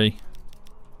 Sorry.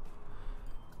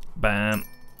 Bam.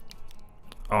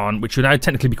 On which would now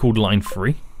technically be called line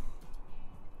 3.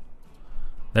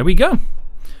 There we go.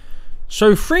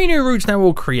 So 3 new routes now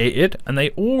all created, and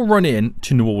they all run in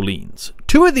to New Orleans.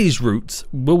 2 of these routes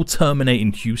will terminate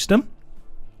in Houston,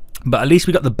 but at least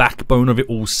we got the backbone of it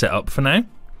all set up for now.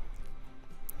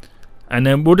 And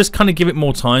then we'll just kind of give it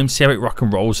more time, see how it rock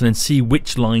and rolls, and then see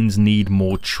which lines need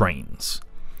more trains.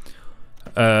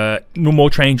 More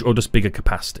trains or just bigger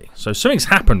capacity. So something's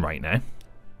happened right now.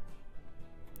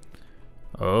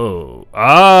 Oh,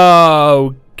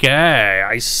 okay,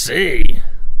 I see.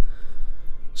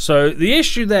 So the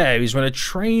issue there is when a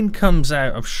train comes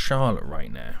out of Charlotte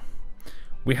right now,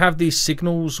 we have these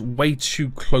signals way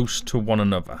too close to one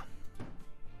another.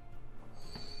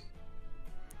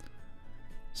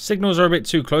 Signals are a bit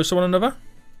too close to one another,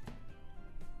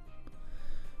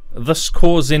 thus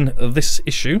causing this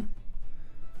issue.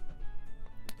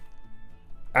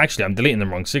 Actually, I'm deleting the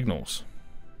wrong signals.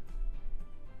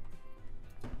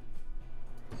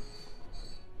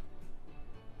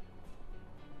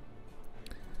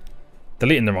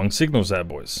 Deleting the wrong signals there,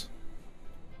 boys.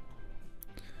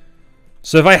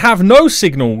 So if I have no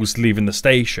signals leaving the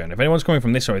station, if anyone's coming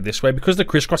from this way or this way, because the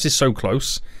crisscross is so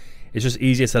close, it's just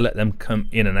easier to let them come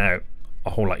in and out a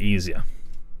whole lot easier.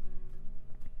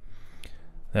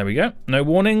 There we go. No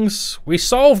warnings. We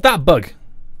solved that bug.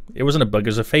 It wasn't a bug, it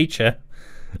was a feature.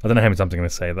 I don't know how many times I'm going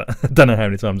to say that. I don't know how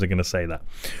many times I'm going to say that.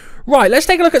 Right, let's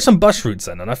take a look at some bus routes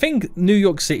then. And I think New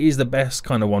York City is the best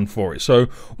kind of one for it. So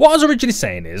what I was originally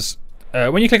saying is,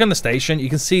 when you click on the station, you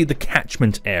can see the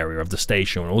catchment area of the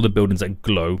station and all the buildings that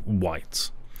glow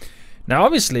white. Now,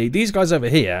 obviously, these guys over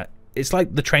here, it's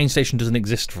like the train station doesn't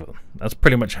exist for them. That's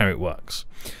pretty much how it works.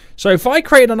 So if I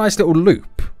create a nice little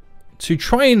loop to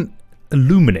try and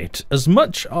illuminate as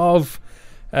much of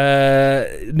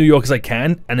New York as I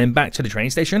can and then back to the train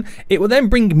station, it will then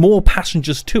bring more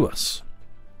passengers to us,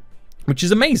 which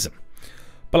is amazing.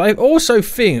 But I also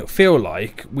feel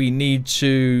like we need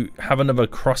to have another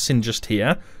crossing just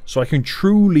here so I can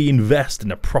truly invest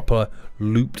in a proper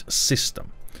looped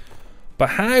system.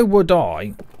 But how would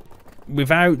I,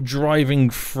 without driving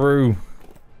through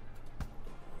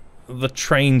the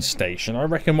train station, I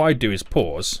reckon what I'd do is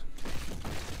pause,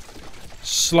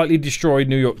 slightly destroy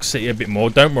New York City a bit more.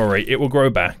 Don't worry, it will grow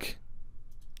back.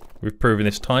 We've proven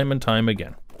this time and time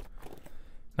again.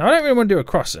 Now, I don't really want to do a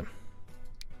crossing.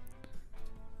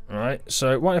 Alright,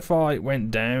 so what if I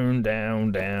went down,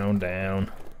 down, down,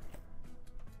 down?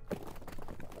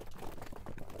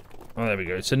 Oh, there we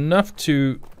go. It's enough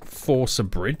to force a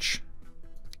bridge.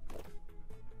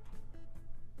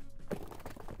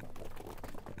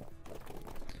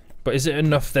 But is it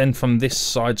enough then from this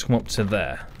side to come up to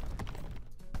there?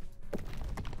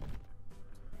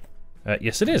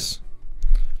 Yes, it is.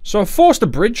 So I've forced a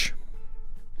bridge.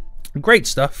 Great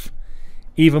stuff.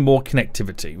 Even more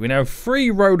connectivity. We now have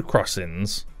 3 road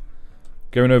crossings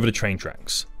going over the train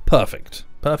tracks. Perfect.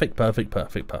 Perfect, perfect,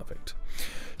 perfect, perfect.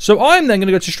 So I'm then going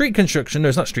to go to street construction. No,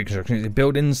 it's not street construction. It's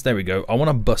buildings. There we go. I want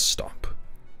a bus stop.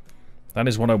 That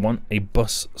is what I want. A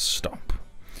bus stop.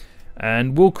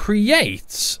 And we'll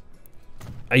create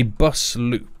a bus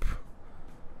loop.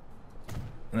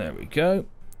 There we go.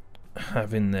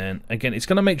 Having then... Again, it's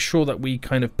going to make sure that we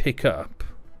kind of pick up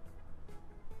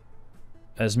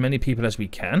as many people as we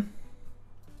can.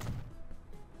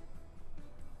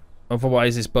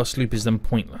 Otherwise, this bus loop is then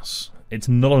pointless. It's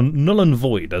null and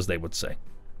void, as they would say.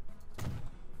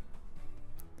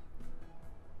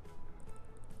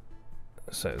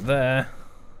 So there.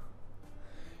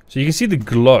 So you can see the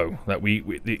glow that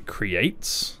it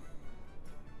creates.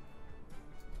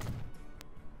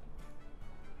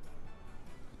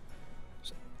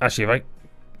 Actually, if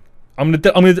I'm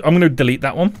gonna delete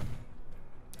that one.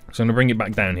 So I'm gonna bring it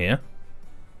back down here.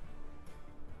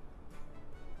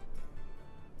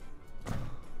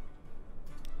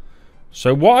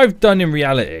 So what I've done in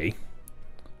reality,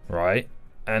 right?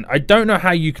 And I don't know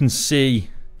how you can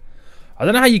see. I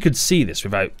don't know how you could see this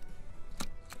without.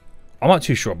 I'm not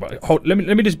too sure, but let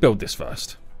me just build this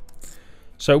first.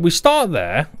 So we start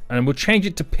there, and we'll change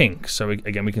it to pink. So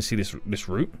again, we can see this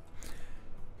route.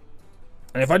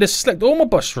 And if I just select all my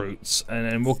bus routes, and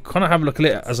then we'll kind of have a look at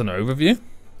it as an overview.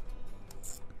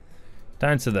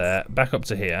 Down to there, back up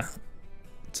to here,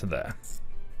 to there.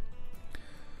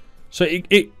 So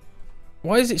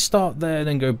why does it start there and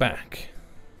then go back?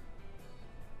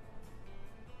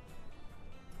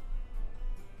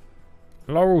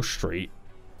 Laurel Street.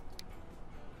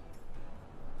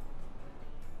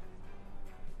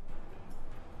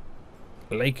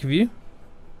 Lakeview.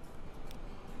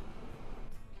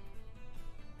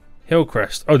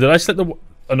 Hillcrest. Oh, did I select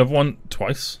another one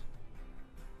twice?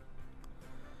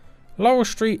 Laurel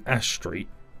Street, Ash Street.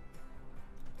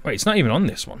 Wait, it's not even on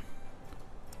this one.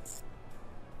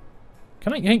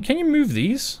 Can you move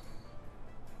these?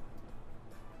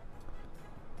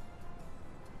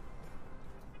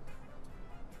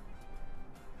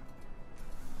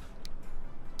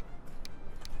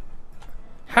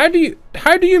 How do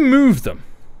you move them?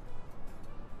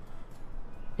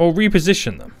 Or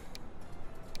reposition them?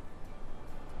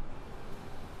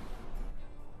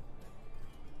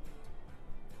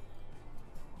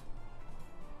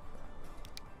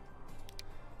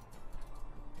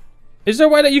 Is there a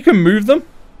way that you can move them?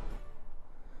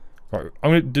 Right, I'm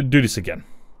going to do this again.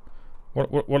 What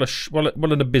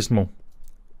an abysmal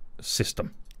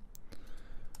system.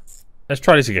 Let's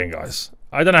try this again, guys.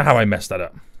 I don't know how I messed that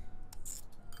up.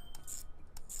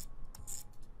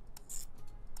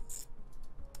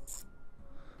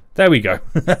 There we go.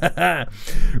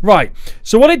 Right,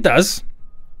 so what it does,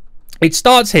 it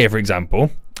starts here, for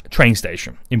example, train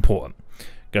station, important.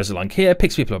 Goes along here,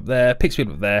 picks people up there, picks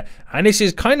people up there, and this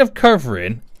is kind of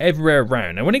covering everywhere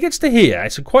around. And when it gets to here,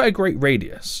 it's quite a great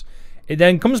radius. It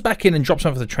then comes back in and drops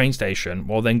off at the train station,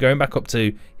 while then going back up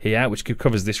to here, which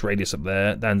covers this radius up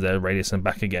there, down there, radius, and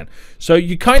back again. So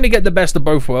you kind of get the best of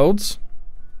both worlds.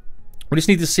 We just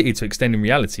need the city to extend in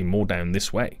reality more down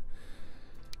this way.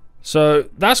 So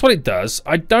that's what it does.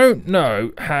 I don't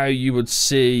know how you would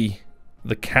see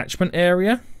the catchment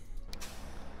area.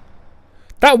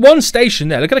 That one station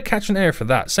there, look at the catchment area for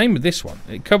that. Same with this one.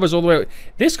 It covers all the way.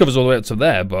 This covers all the way up to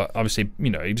there, but obviously,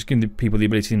 you know, you just give the people the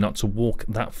ability not to walk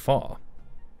that far.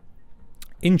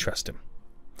 Interesting.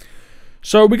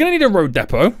 So we're going to need a road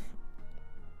depot.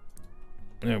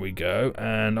 There we go.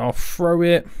 And I'll throw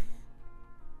it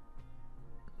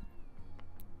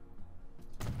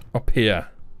up here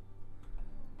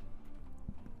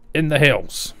in the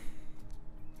hills.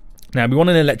 Now, we want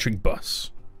an electric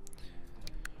bus.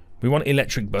 We want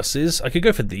electric buses. I could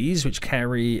go for these, which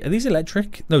carry... Are these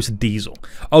electric? No, it's a diesel.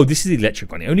 Oh, this is the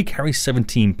electric one. It only carries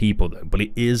 17 people, though, but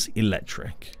it is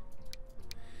electric.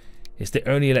 It's the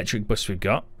only electric bus we've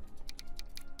got.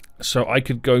 So I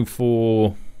could go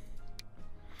for...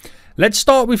 Let's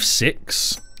start with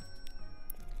 6.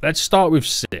 Let's start with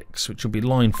 6, which will be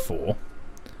line 4.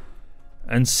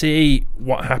 And see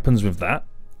what happens with that.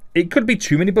 It could be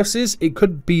too many buses. It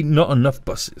could be not enough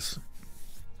buses.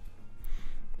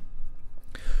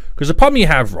 Because the problem you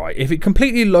have, right, if it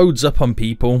completely loads up on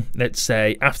people, let's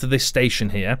say after this station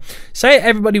here, say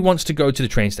everybody wants to go to the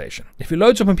train station. If it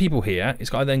loads up on people here, it's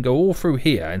got to then go all through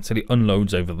here until it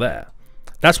unloads over there.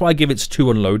 That's why I give it 2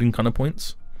 unloading kind of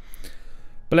points.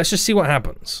 But let's just see what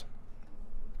happens.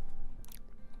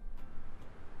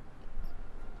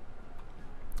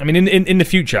 I mean, in the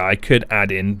future, I could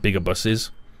add in bigger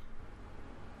buses.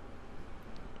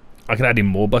 I could add in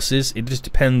more buses. It just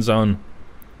depends on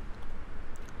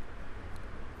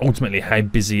ultimately how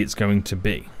busy it's going to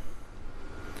be.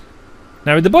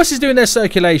 Now, with the buses doing their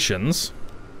circulations,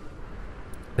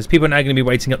 there's people now going to be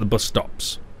waiting at the bus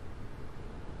stops,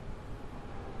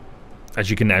 as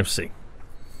you can now see.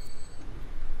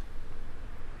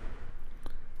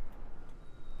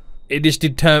 It is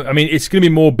I mean, it's going to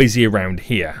be more busy around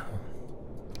here.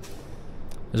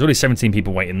 There's already 17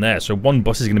 people waiting there, so one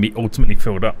bus is going to be ultimately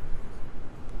filled up.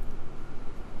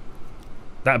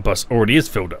 That bus already is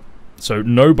filled up, so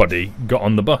nobody got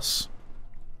on the bus.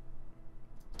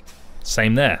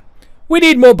 Same there. We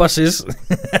need more buses.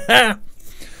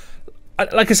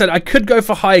 Like I said, I could go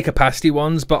for higher capacity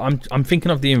ones, but I'm thinking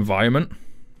of the environment.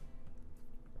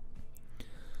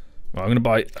 Well, I'm going to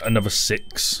buy another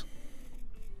 6.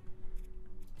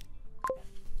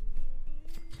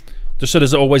 Just so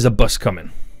there's always a bus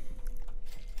coming.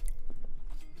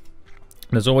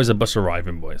 There's always a bus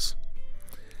arriving, boys.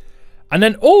 And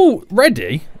then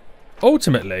already,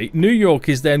 ultimately, New York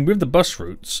is then, with the bus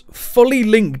routes, fully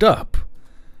linked up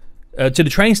to the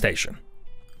train station.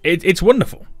 It's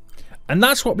wonderful. And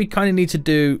that's what we kind of need to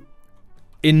do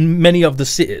in many of the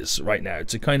cities right now,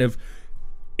 to kind of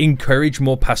encourage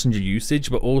more passenger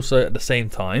usage, but also at the same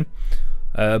time,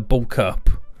 bulk up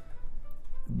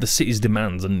the city's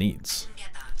demands and needs.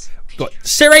 God,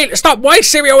 Siri, stop! Why is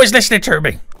Siri always listening to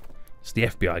me? It's the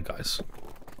FBI, guys.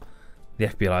 The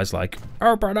FBI's like,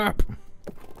 open up.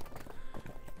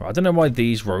 Right, I don't know why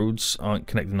these roads aren't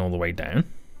connecting all the way down,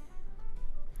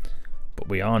 but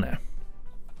we are now.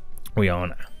 We are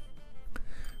now.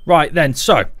 Right then,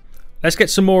 so let's get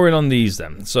some more in on these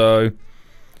then. So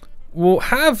we'll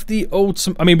have the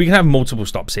ultimate. I mean, we can have multiple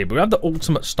stops here, but we have the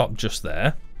ultimate stop just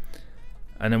there.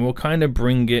 And then we'll kind of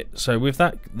bring it, so with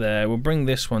that there, we'll bring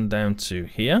this one down to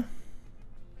here.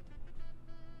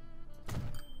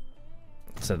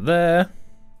 So there.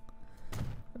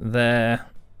 There.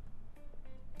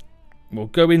 We'll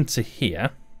go into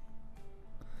here.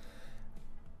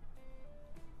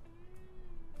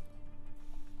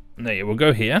 There, we'll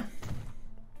go here.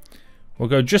 We'll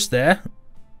go just there.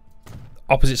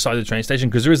 Opposite side of the train station,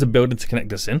 because there is a building to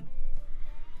connect us in.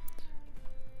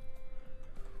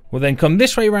 We'll then come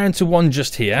this way around to one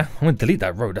just here. I'm going to delete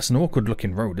that road. That's an awkward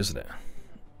looking road, isn't it?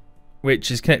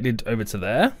 Which is connected over to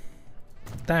there.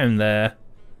 Down there.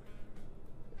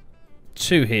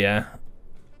 To here.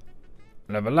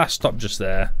 We'll have a last stop just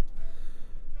there.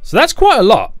 So that's quite a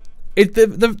lot.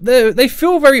 They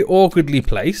feel very awkwardly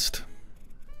placed.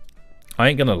 I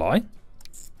ain't going to lie.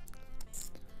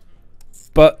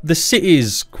 But the city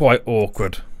is quite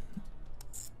awkward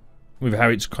with how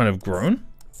it's kind of grown.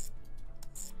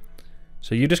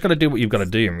 So you just got to do what you've got to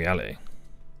do in reality.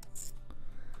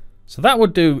 So that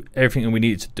would do everything that we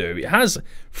need it to do. It has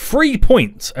 3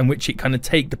 points in which it kind of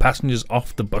take the passengers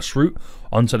off the bus route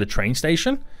onto the train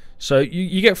station. So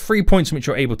you get 3 points in which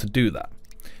you're able to do that.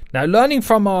 Now, learning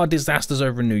from our disasters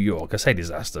over in New York, I say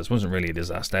disasters, it wasn't really a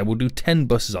disaster. We'll do 10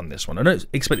 buses on this one. I don't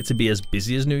expect it to be as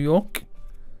busy as New York,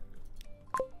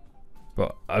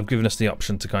 but I've given us the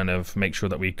option to kind of make sure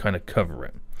that we kind of cover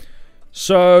it.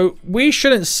 So we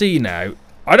shouldn't see now.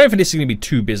 I don't think this is going to be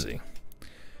too busy.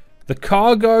 The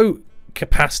cargo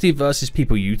capacity versus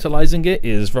people utilizing it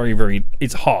is very,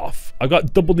 it's half. I've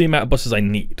got double the amount of buses I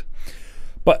need.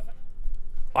 But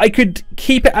I could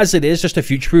keep it as it is just to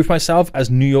future-proof myself as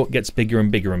New York gets bigger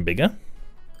and bigger and bigger.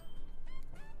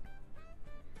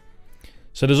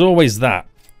 So there's always that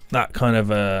kind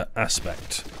of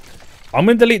aspect. I'm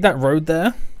going to delete that road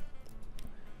there,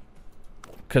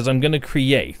 because I'm going to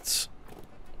create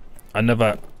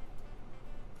another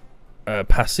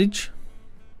passage.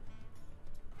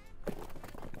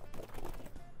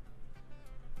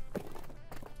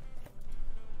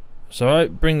 So I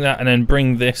bring that and then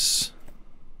bring this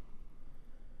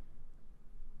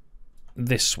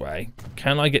way.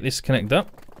 Can I get this connected up?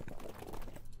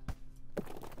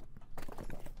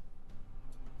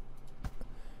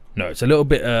 No, it's a little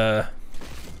bit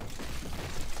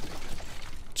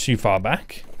too far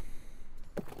back.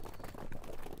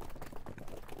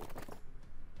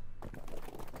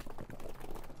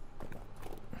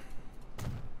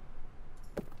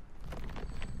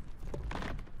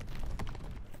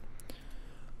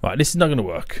 Right, this is not going to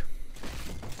work.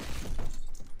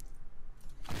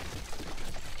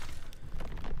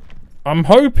 I'm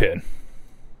hoping.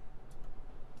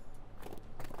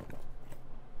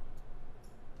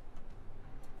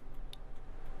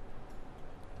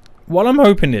 What I'm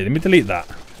hoping is, let me delete that.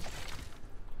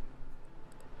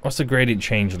 What's the gradient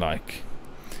change like?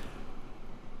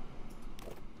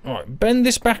 Alright, bend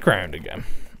this back round again.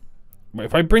 But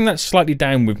if I bring that slightly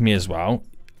down with me as well,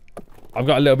 I've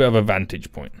got a little bit of a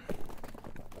vantage point.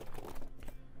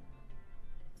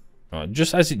 Alright,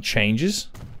 just as it changes.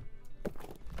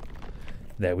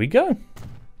 There we go.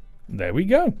 There we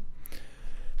go.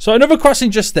 So another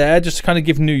crossing just there, just to kind of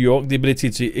give New York the ability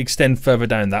to extend further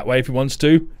down that way if he wants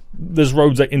to. There's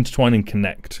roads that intertwine and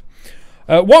connect.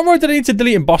 What road did I need to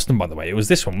delete in Boston, by the way? It was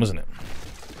this one, wasn't it?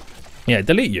 Yeah,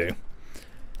 delete you.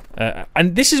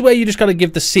 And this is where you just got to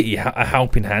give the city a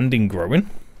helping hand in growing.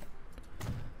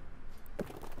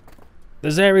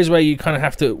 There's areas where you kind of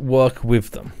have to work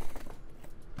with them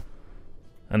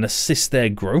and assist their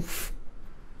growth.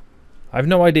 I have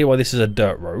no idea why this is a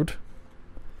dirt road.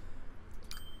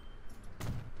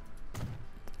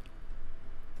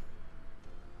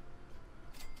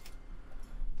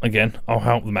 Again, I'll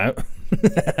help them out.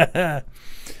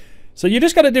 So you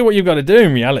just got to do what you've got to do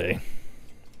in reality.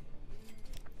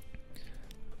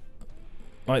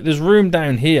 Like, there's room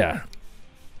down here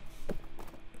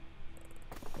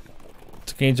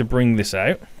to bring this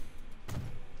out,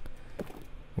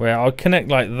 where I'll connect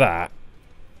like that,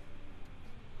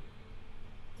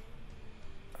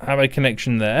 have a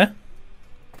connection there,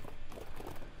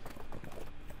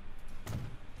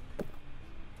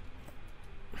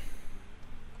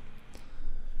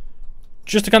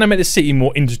 just to kind of make the city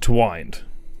more intertwined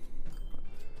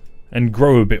and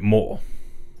grow a bit more.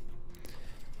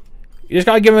 You just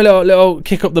gotta give them a little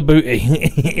kick up the booty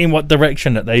in what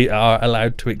direction that they are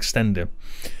allowed to extend him.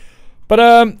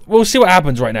 But we'll see what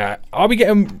happens right now.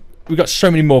 We've got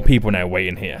so many more people now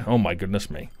waiting here. Oh my goodness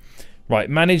me. Right,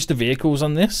 manage the vehicles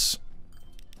on this.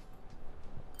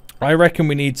 I reckon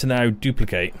we need to now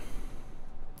duplicate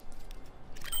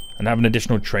and have an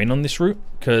additional train on this route,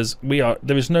 because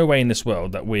there is no way in this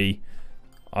world that we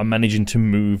are managing to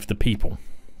move the people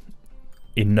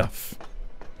enough.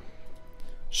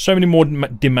 So many more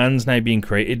demands now being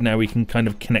created. Now we can kind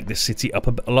of connect the city up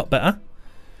a lot better.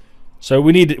 So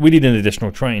we need an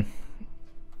additional train.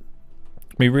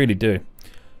 We really do.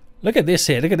 Look at this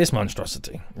here. Look at this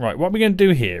monstrosity. Right, what we're going to do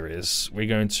here is we're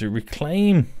going to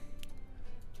reclaim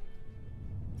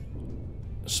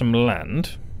some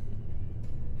land,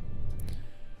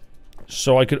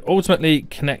 so I could ultimately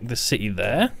connect the city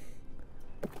there.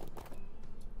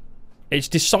 It's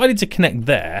decided to connect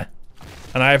there,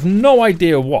 and I have no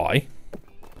idea why.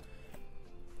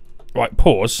 Right,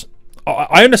 pause.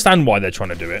 I understand why they're trying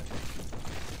to do it,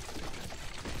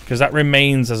 because that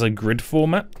remains as a grid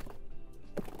format.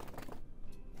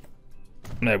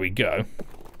 There we go.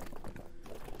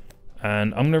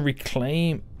 And I'm going to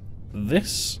reclaim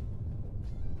this.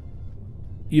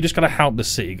 You just got to help the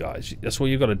city, guys. That's what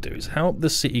you've got to do, is help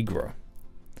the city grow.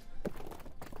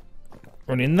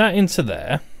 Running that into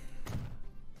there.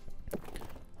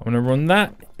 I'm going to run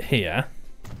that here.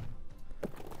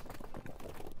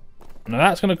 Now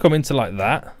that's going to come into like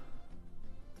that.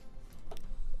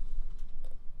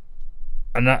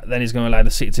 And that then is going to allow the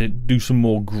city to do some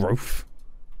more growth.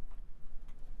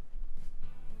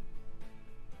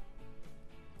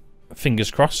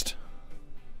 Fingers crossed.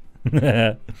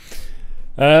 But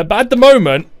at the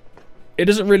moment, it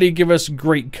doesn't really give us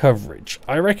great coverage.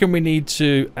 I reckon we need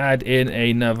to add in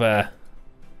another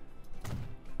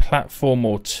platform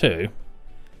or two.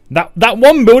 That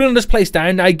one building that's placed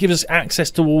down now gives us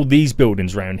access to all these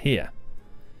buildings around here.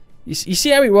 You see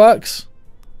how it works?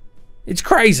 It's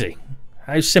crazy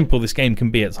how simple this game can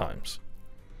be at times.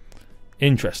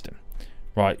 Interesting.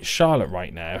 Right, Charlotte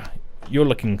right now. You're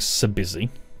looking so busy.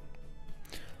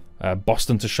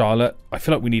 Boston to Charlotte. I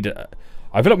feel like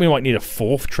we might need a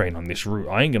fourth train on this route.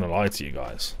 I ain't gonna lie to you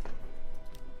guys.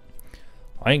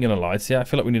 I ain't gonna lie to you. I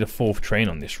feel like we need a fourth train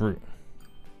on this route.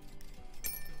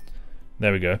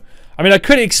 There we go. I mean, I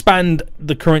could expand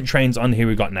the current trains on here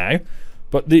we've got now,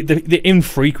 but the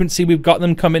infrequency we've got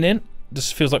them coming in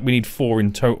just feels like we need 4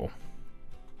 in total.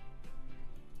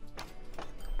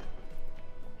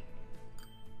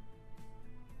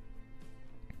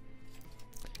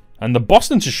 And the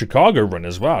Boston to Chicago run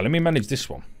as well. Let me manage this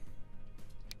one.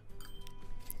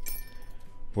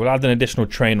 We'll add an additional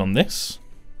train on this.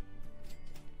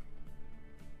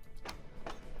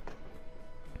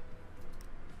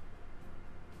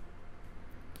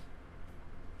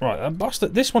 Right,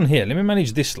 Boston. This one here. Let me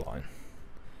manage this line.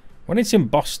 When it's in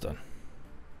Boston.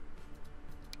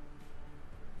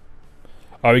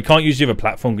 Oh, we can't use the other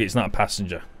platform because it's not a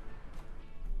passenger.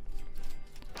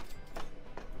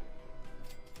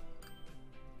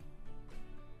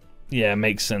 Yeah,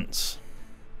 makes sense.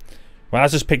 Well,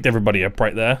 that's just picked everybody up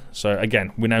right there. So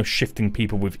again, we're now shifting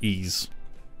people with ease.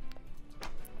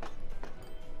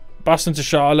 Boston to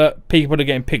Charlotte, people are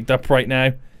getting picked up right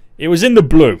now. It was in the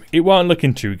blue. It weren't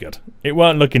looking too good. It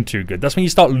weren't looking too good. That's when you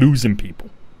start losing people.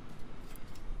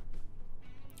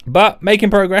 But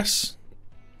making progress.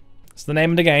 It's the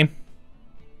name of the game.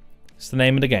 It's the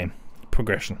name of the game.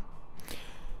 Progression.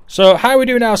 So how are we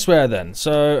doing elsewhere then?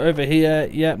 So over here,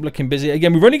 yeah, looking busy.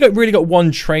 Again, we've only really got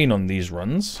one train on these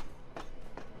runs.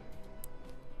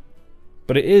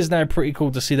 But it is now pretty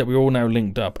cool to see that we're all now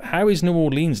linked up. How is New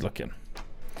Orleans looking?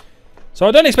 So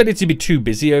I don't expect it to be too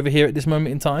busy over here at this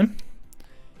moment in time.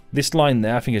 This line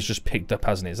there, I think it's just picked up,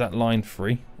 hasn't it? Is that line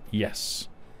 3? Yes.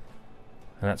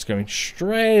 And that's going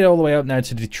straight all the way up now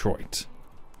to Detroit.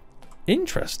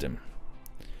 Interesting.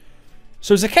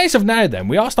 So it's a case of now then,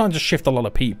 we are starting to shift a lot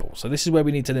of people. So this is where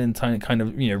we need to then kind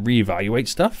of, you know, reevaluate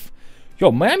stuff. Yo,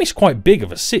 Miami's quite big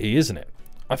of a city, isn't it?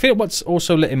 I feel what's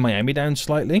also letting Miami down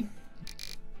slightly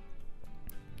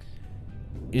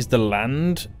is the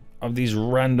land of these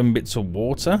random bits of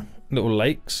water, little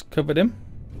lakes covered in.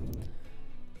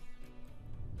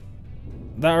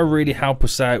 That will really help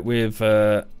us out with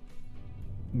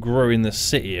growing the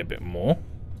city a bit more.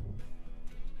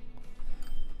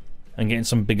 And getting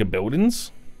some bigger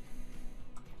buildings.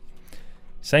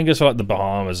 Same goes for like the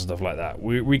Bahamas and stuff like that.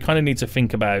 We kind of need to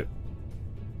think about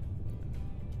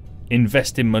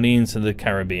investing money into the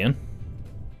Caribbean.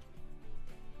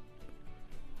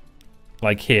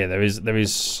 Like here, there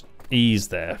is ease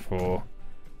there for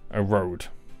a road.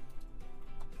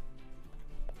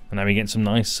 And now we get some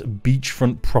nice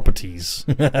beachfront properties.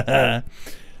 I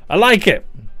like it.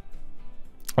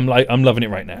 I'm loving it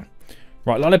right now.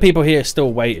 Right, a lot of people here are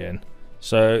still waiting.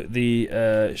 So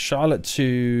the Charlotte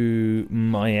to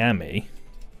Miami.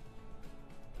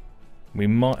 We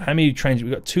might. How many trains?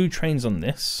 We've got 2 trains on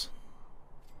this,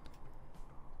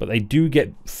 but they do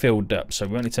get filled up. So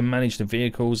we need to manage the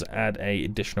vehicles. Add a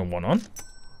additional one on.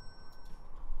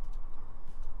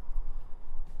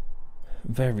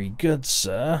 Very good,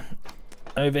 sir.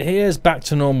 Over here is back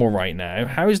to normal right now.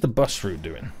 How is the bus route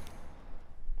doing?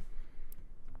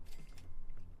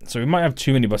 So we might have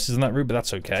too many buses on that route, but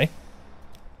that's okay.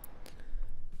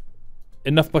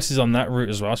 Enough buses on that route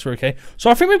as well, so we're okay. So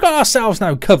I think we've got ourselves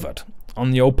now covered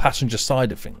on the old passenger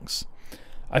side of things.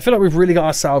 I feel like we've really got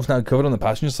ourselves now covered on the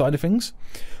passenger side of things.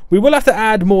 We will have to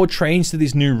add more trains to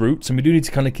these new routes, and we do need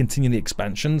to kind of continue the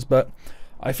expansions, but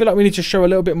I feel like we need to show a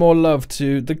little bit more love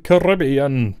to the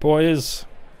Caribbean, boys.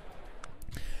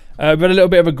 We've had a little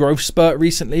bit of a growth spurt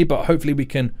recently, but hopefully we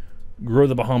can grow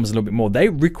the Bahamas a little bit more. They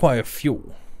require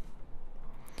fuel.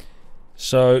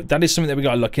 So that is something that we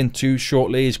got to look into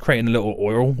shortly, is creating a little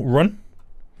oil run.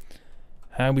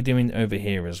 How are we doing over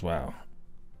here as well?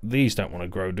 These don't want to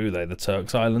grow, do they? The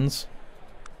Turks Islands?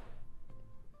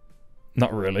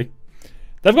 Not really.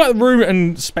 They've got room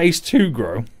and space to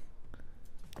grow.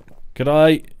 Could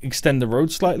I extend the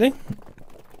road slightly?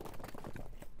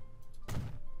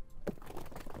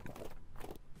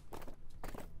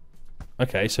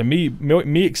 Okay, so me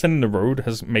extending the road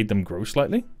has made them grow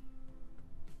slightly.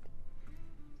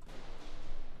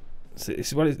 So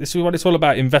this is what it's all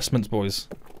about. Investments, boys.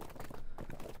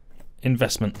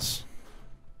 Investments.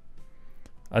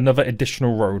 Another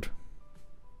additional road.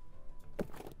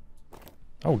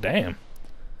 Oh, damn.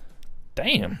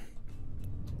 Damn.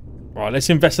 Right, let's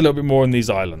invest a little bit more in these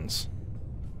islands.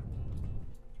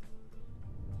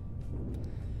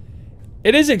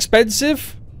 It is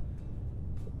expensive,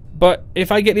 but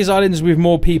if I get these islands with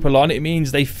more people on, it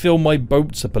means they fill my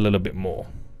boats up a little bit more.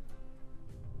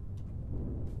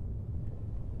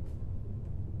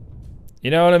 You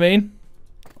know what I mean?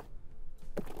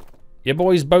 Your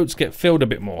boys' boats get filled a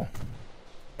bit more.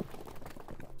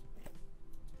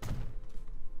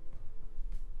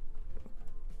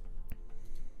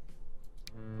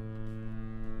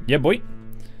 Yeah, boy.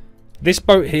 This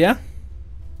boat here,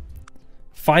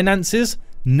 finances,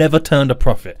 never turned a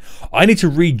profit. I need to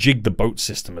rejig the boat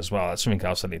system as well. That's something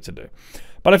else I need to do.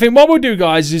 But I think what we'll do,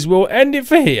 guys, is we'll end it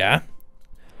for here.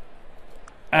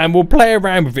 And we'll play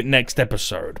around with it next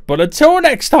episode. But until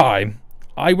next time,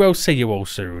 I will see you all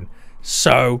soon.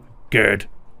 So,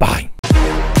 goodbye.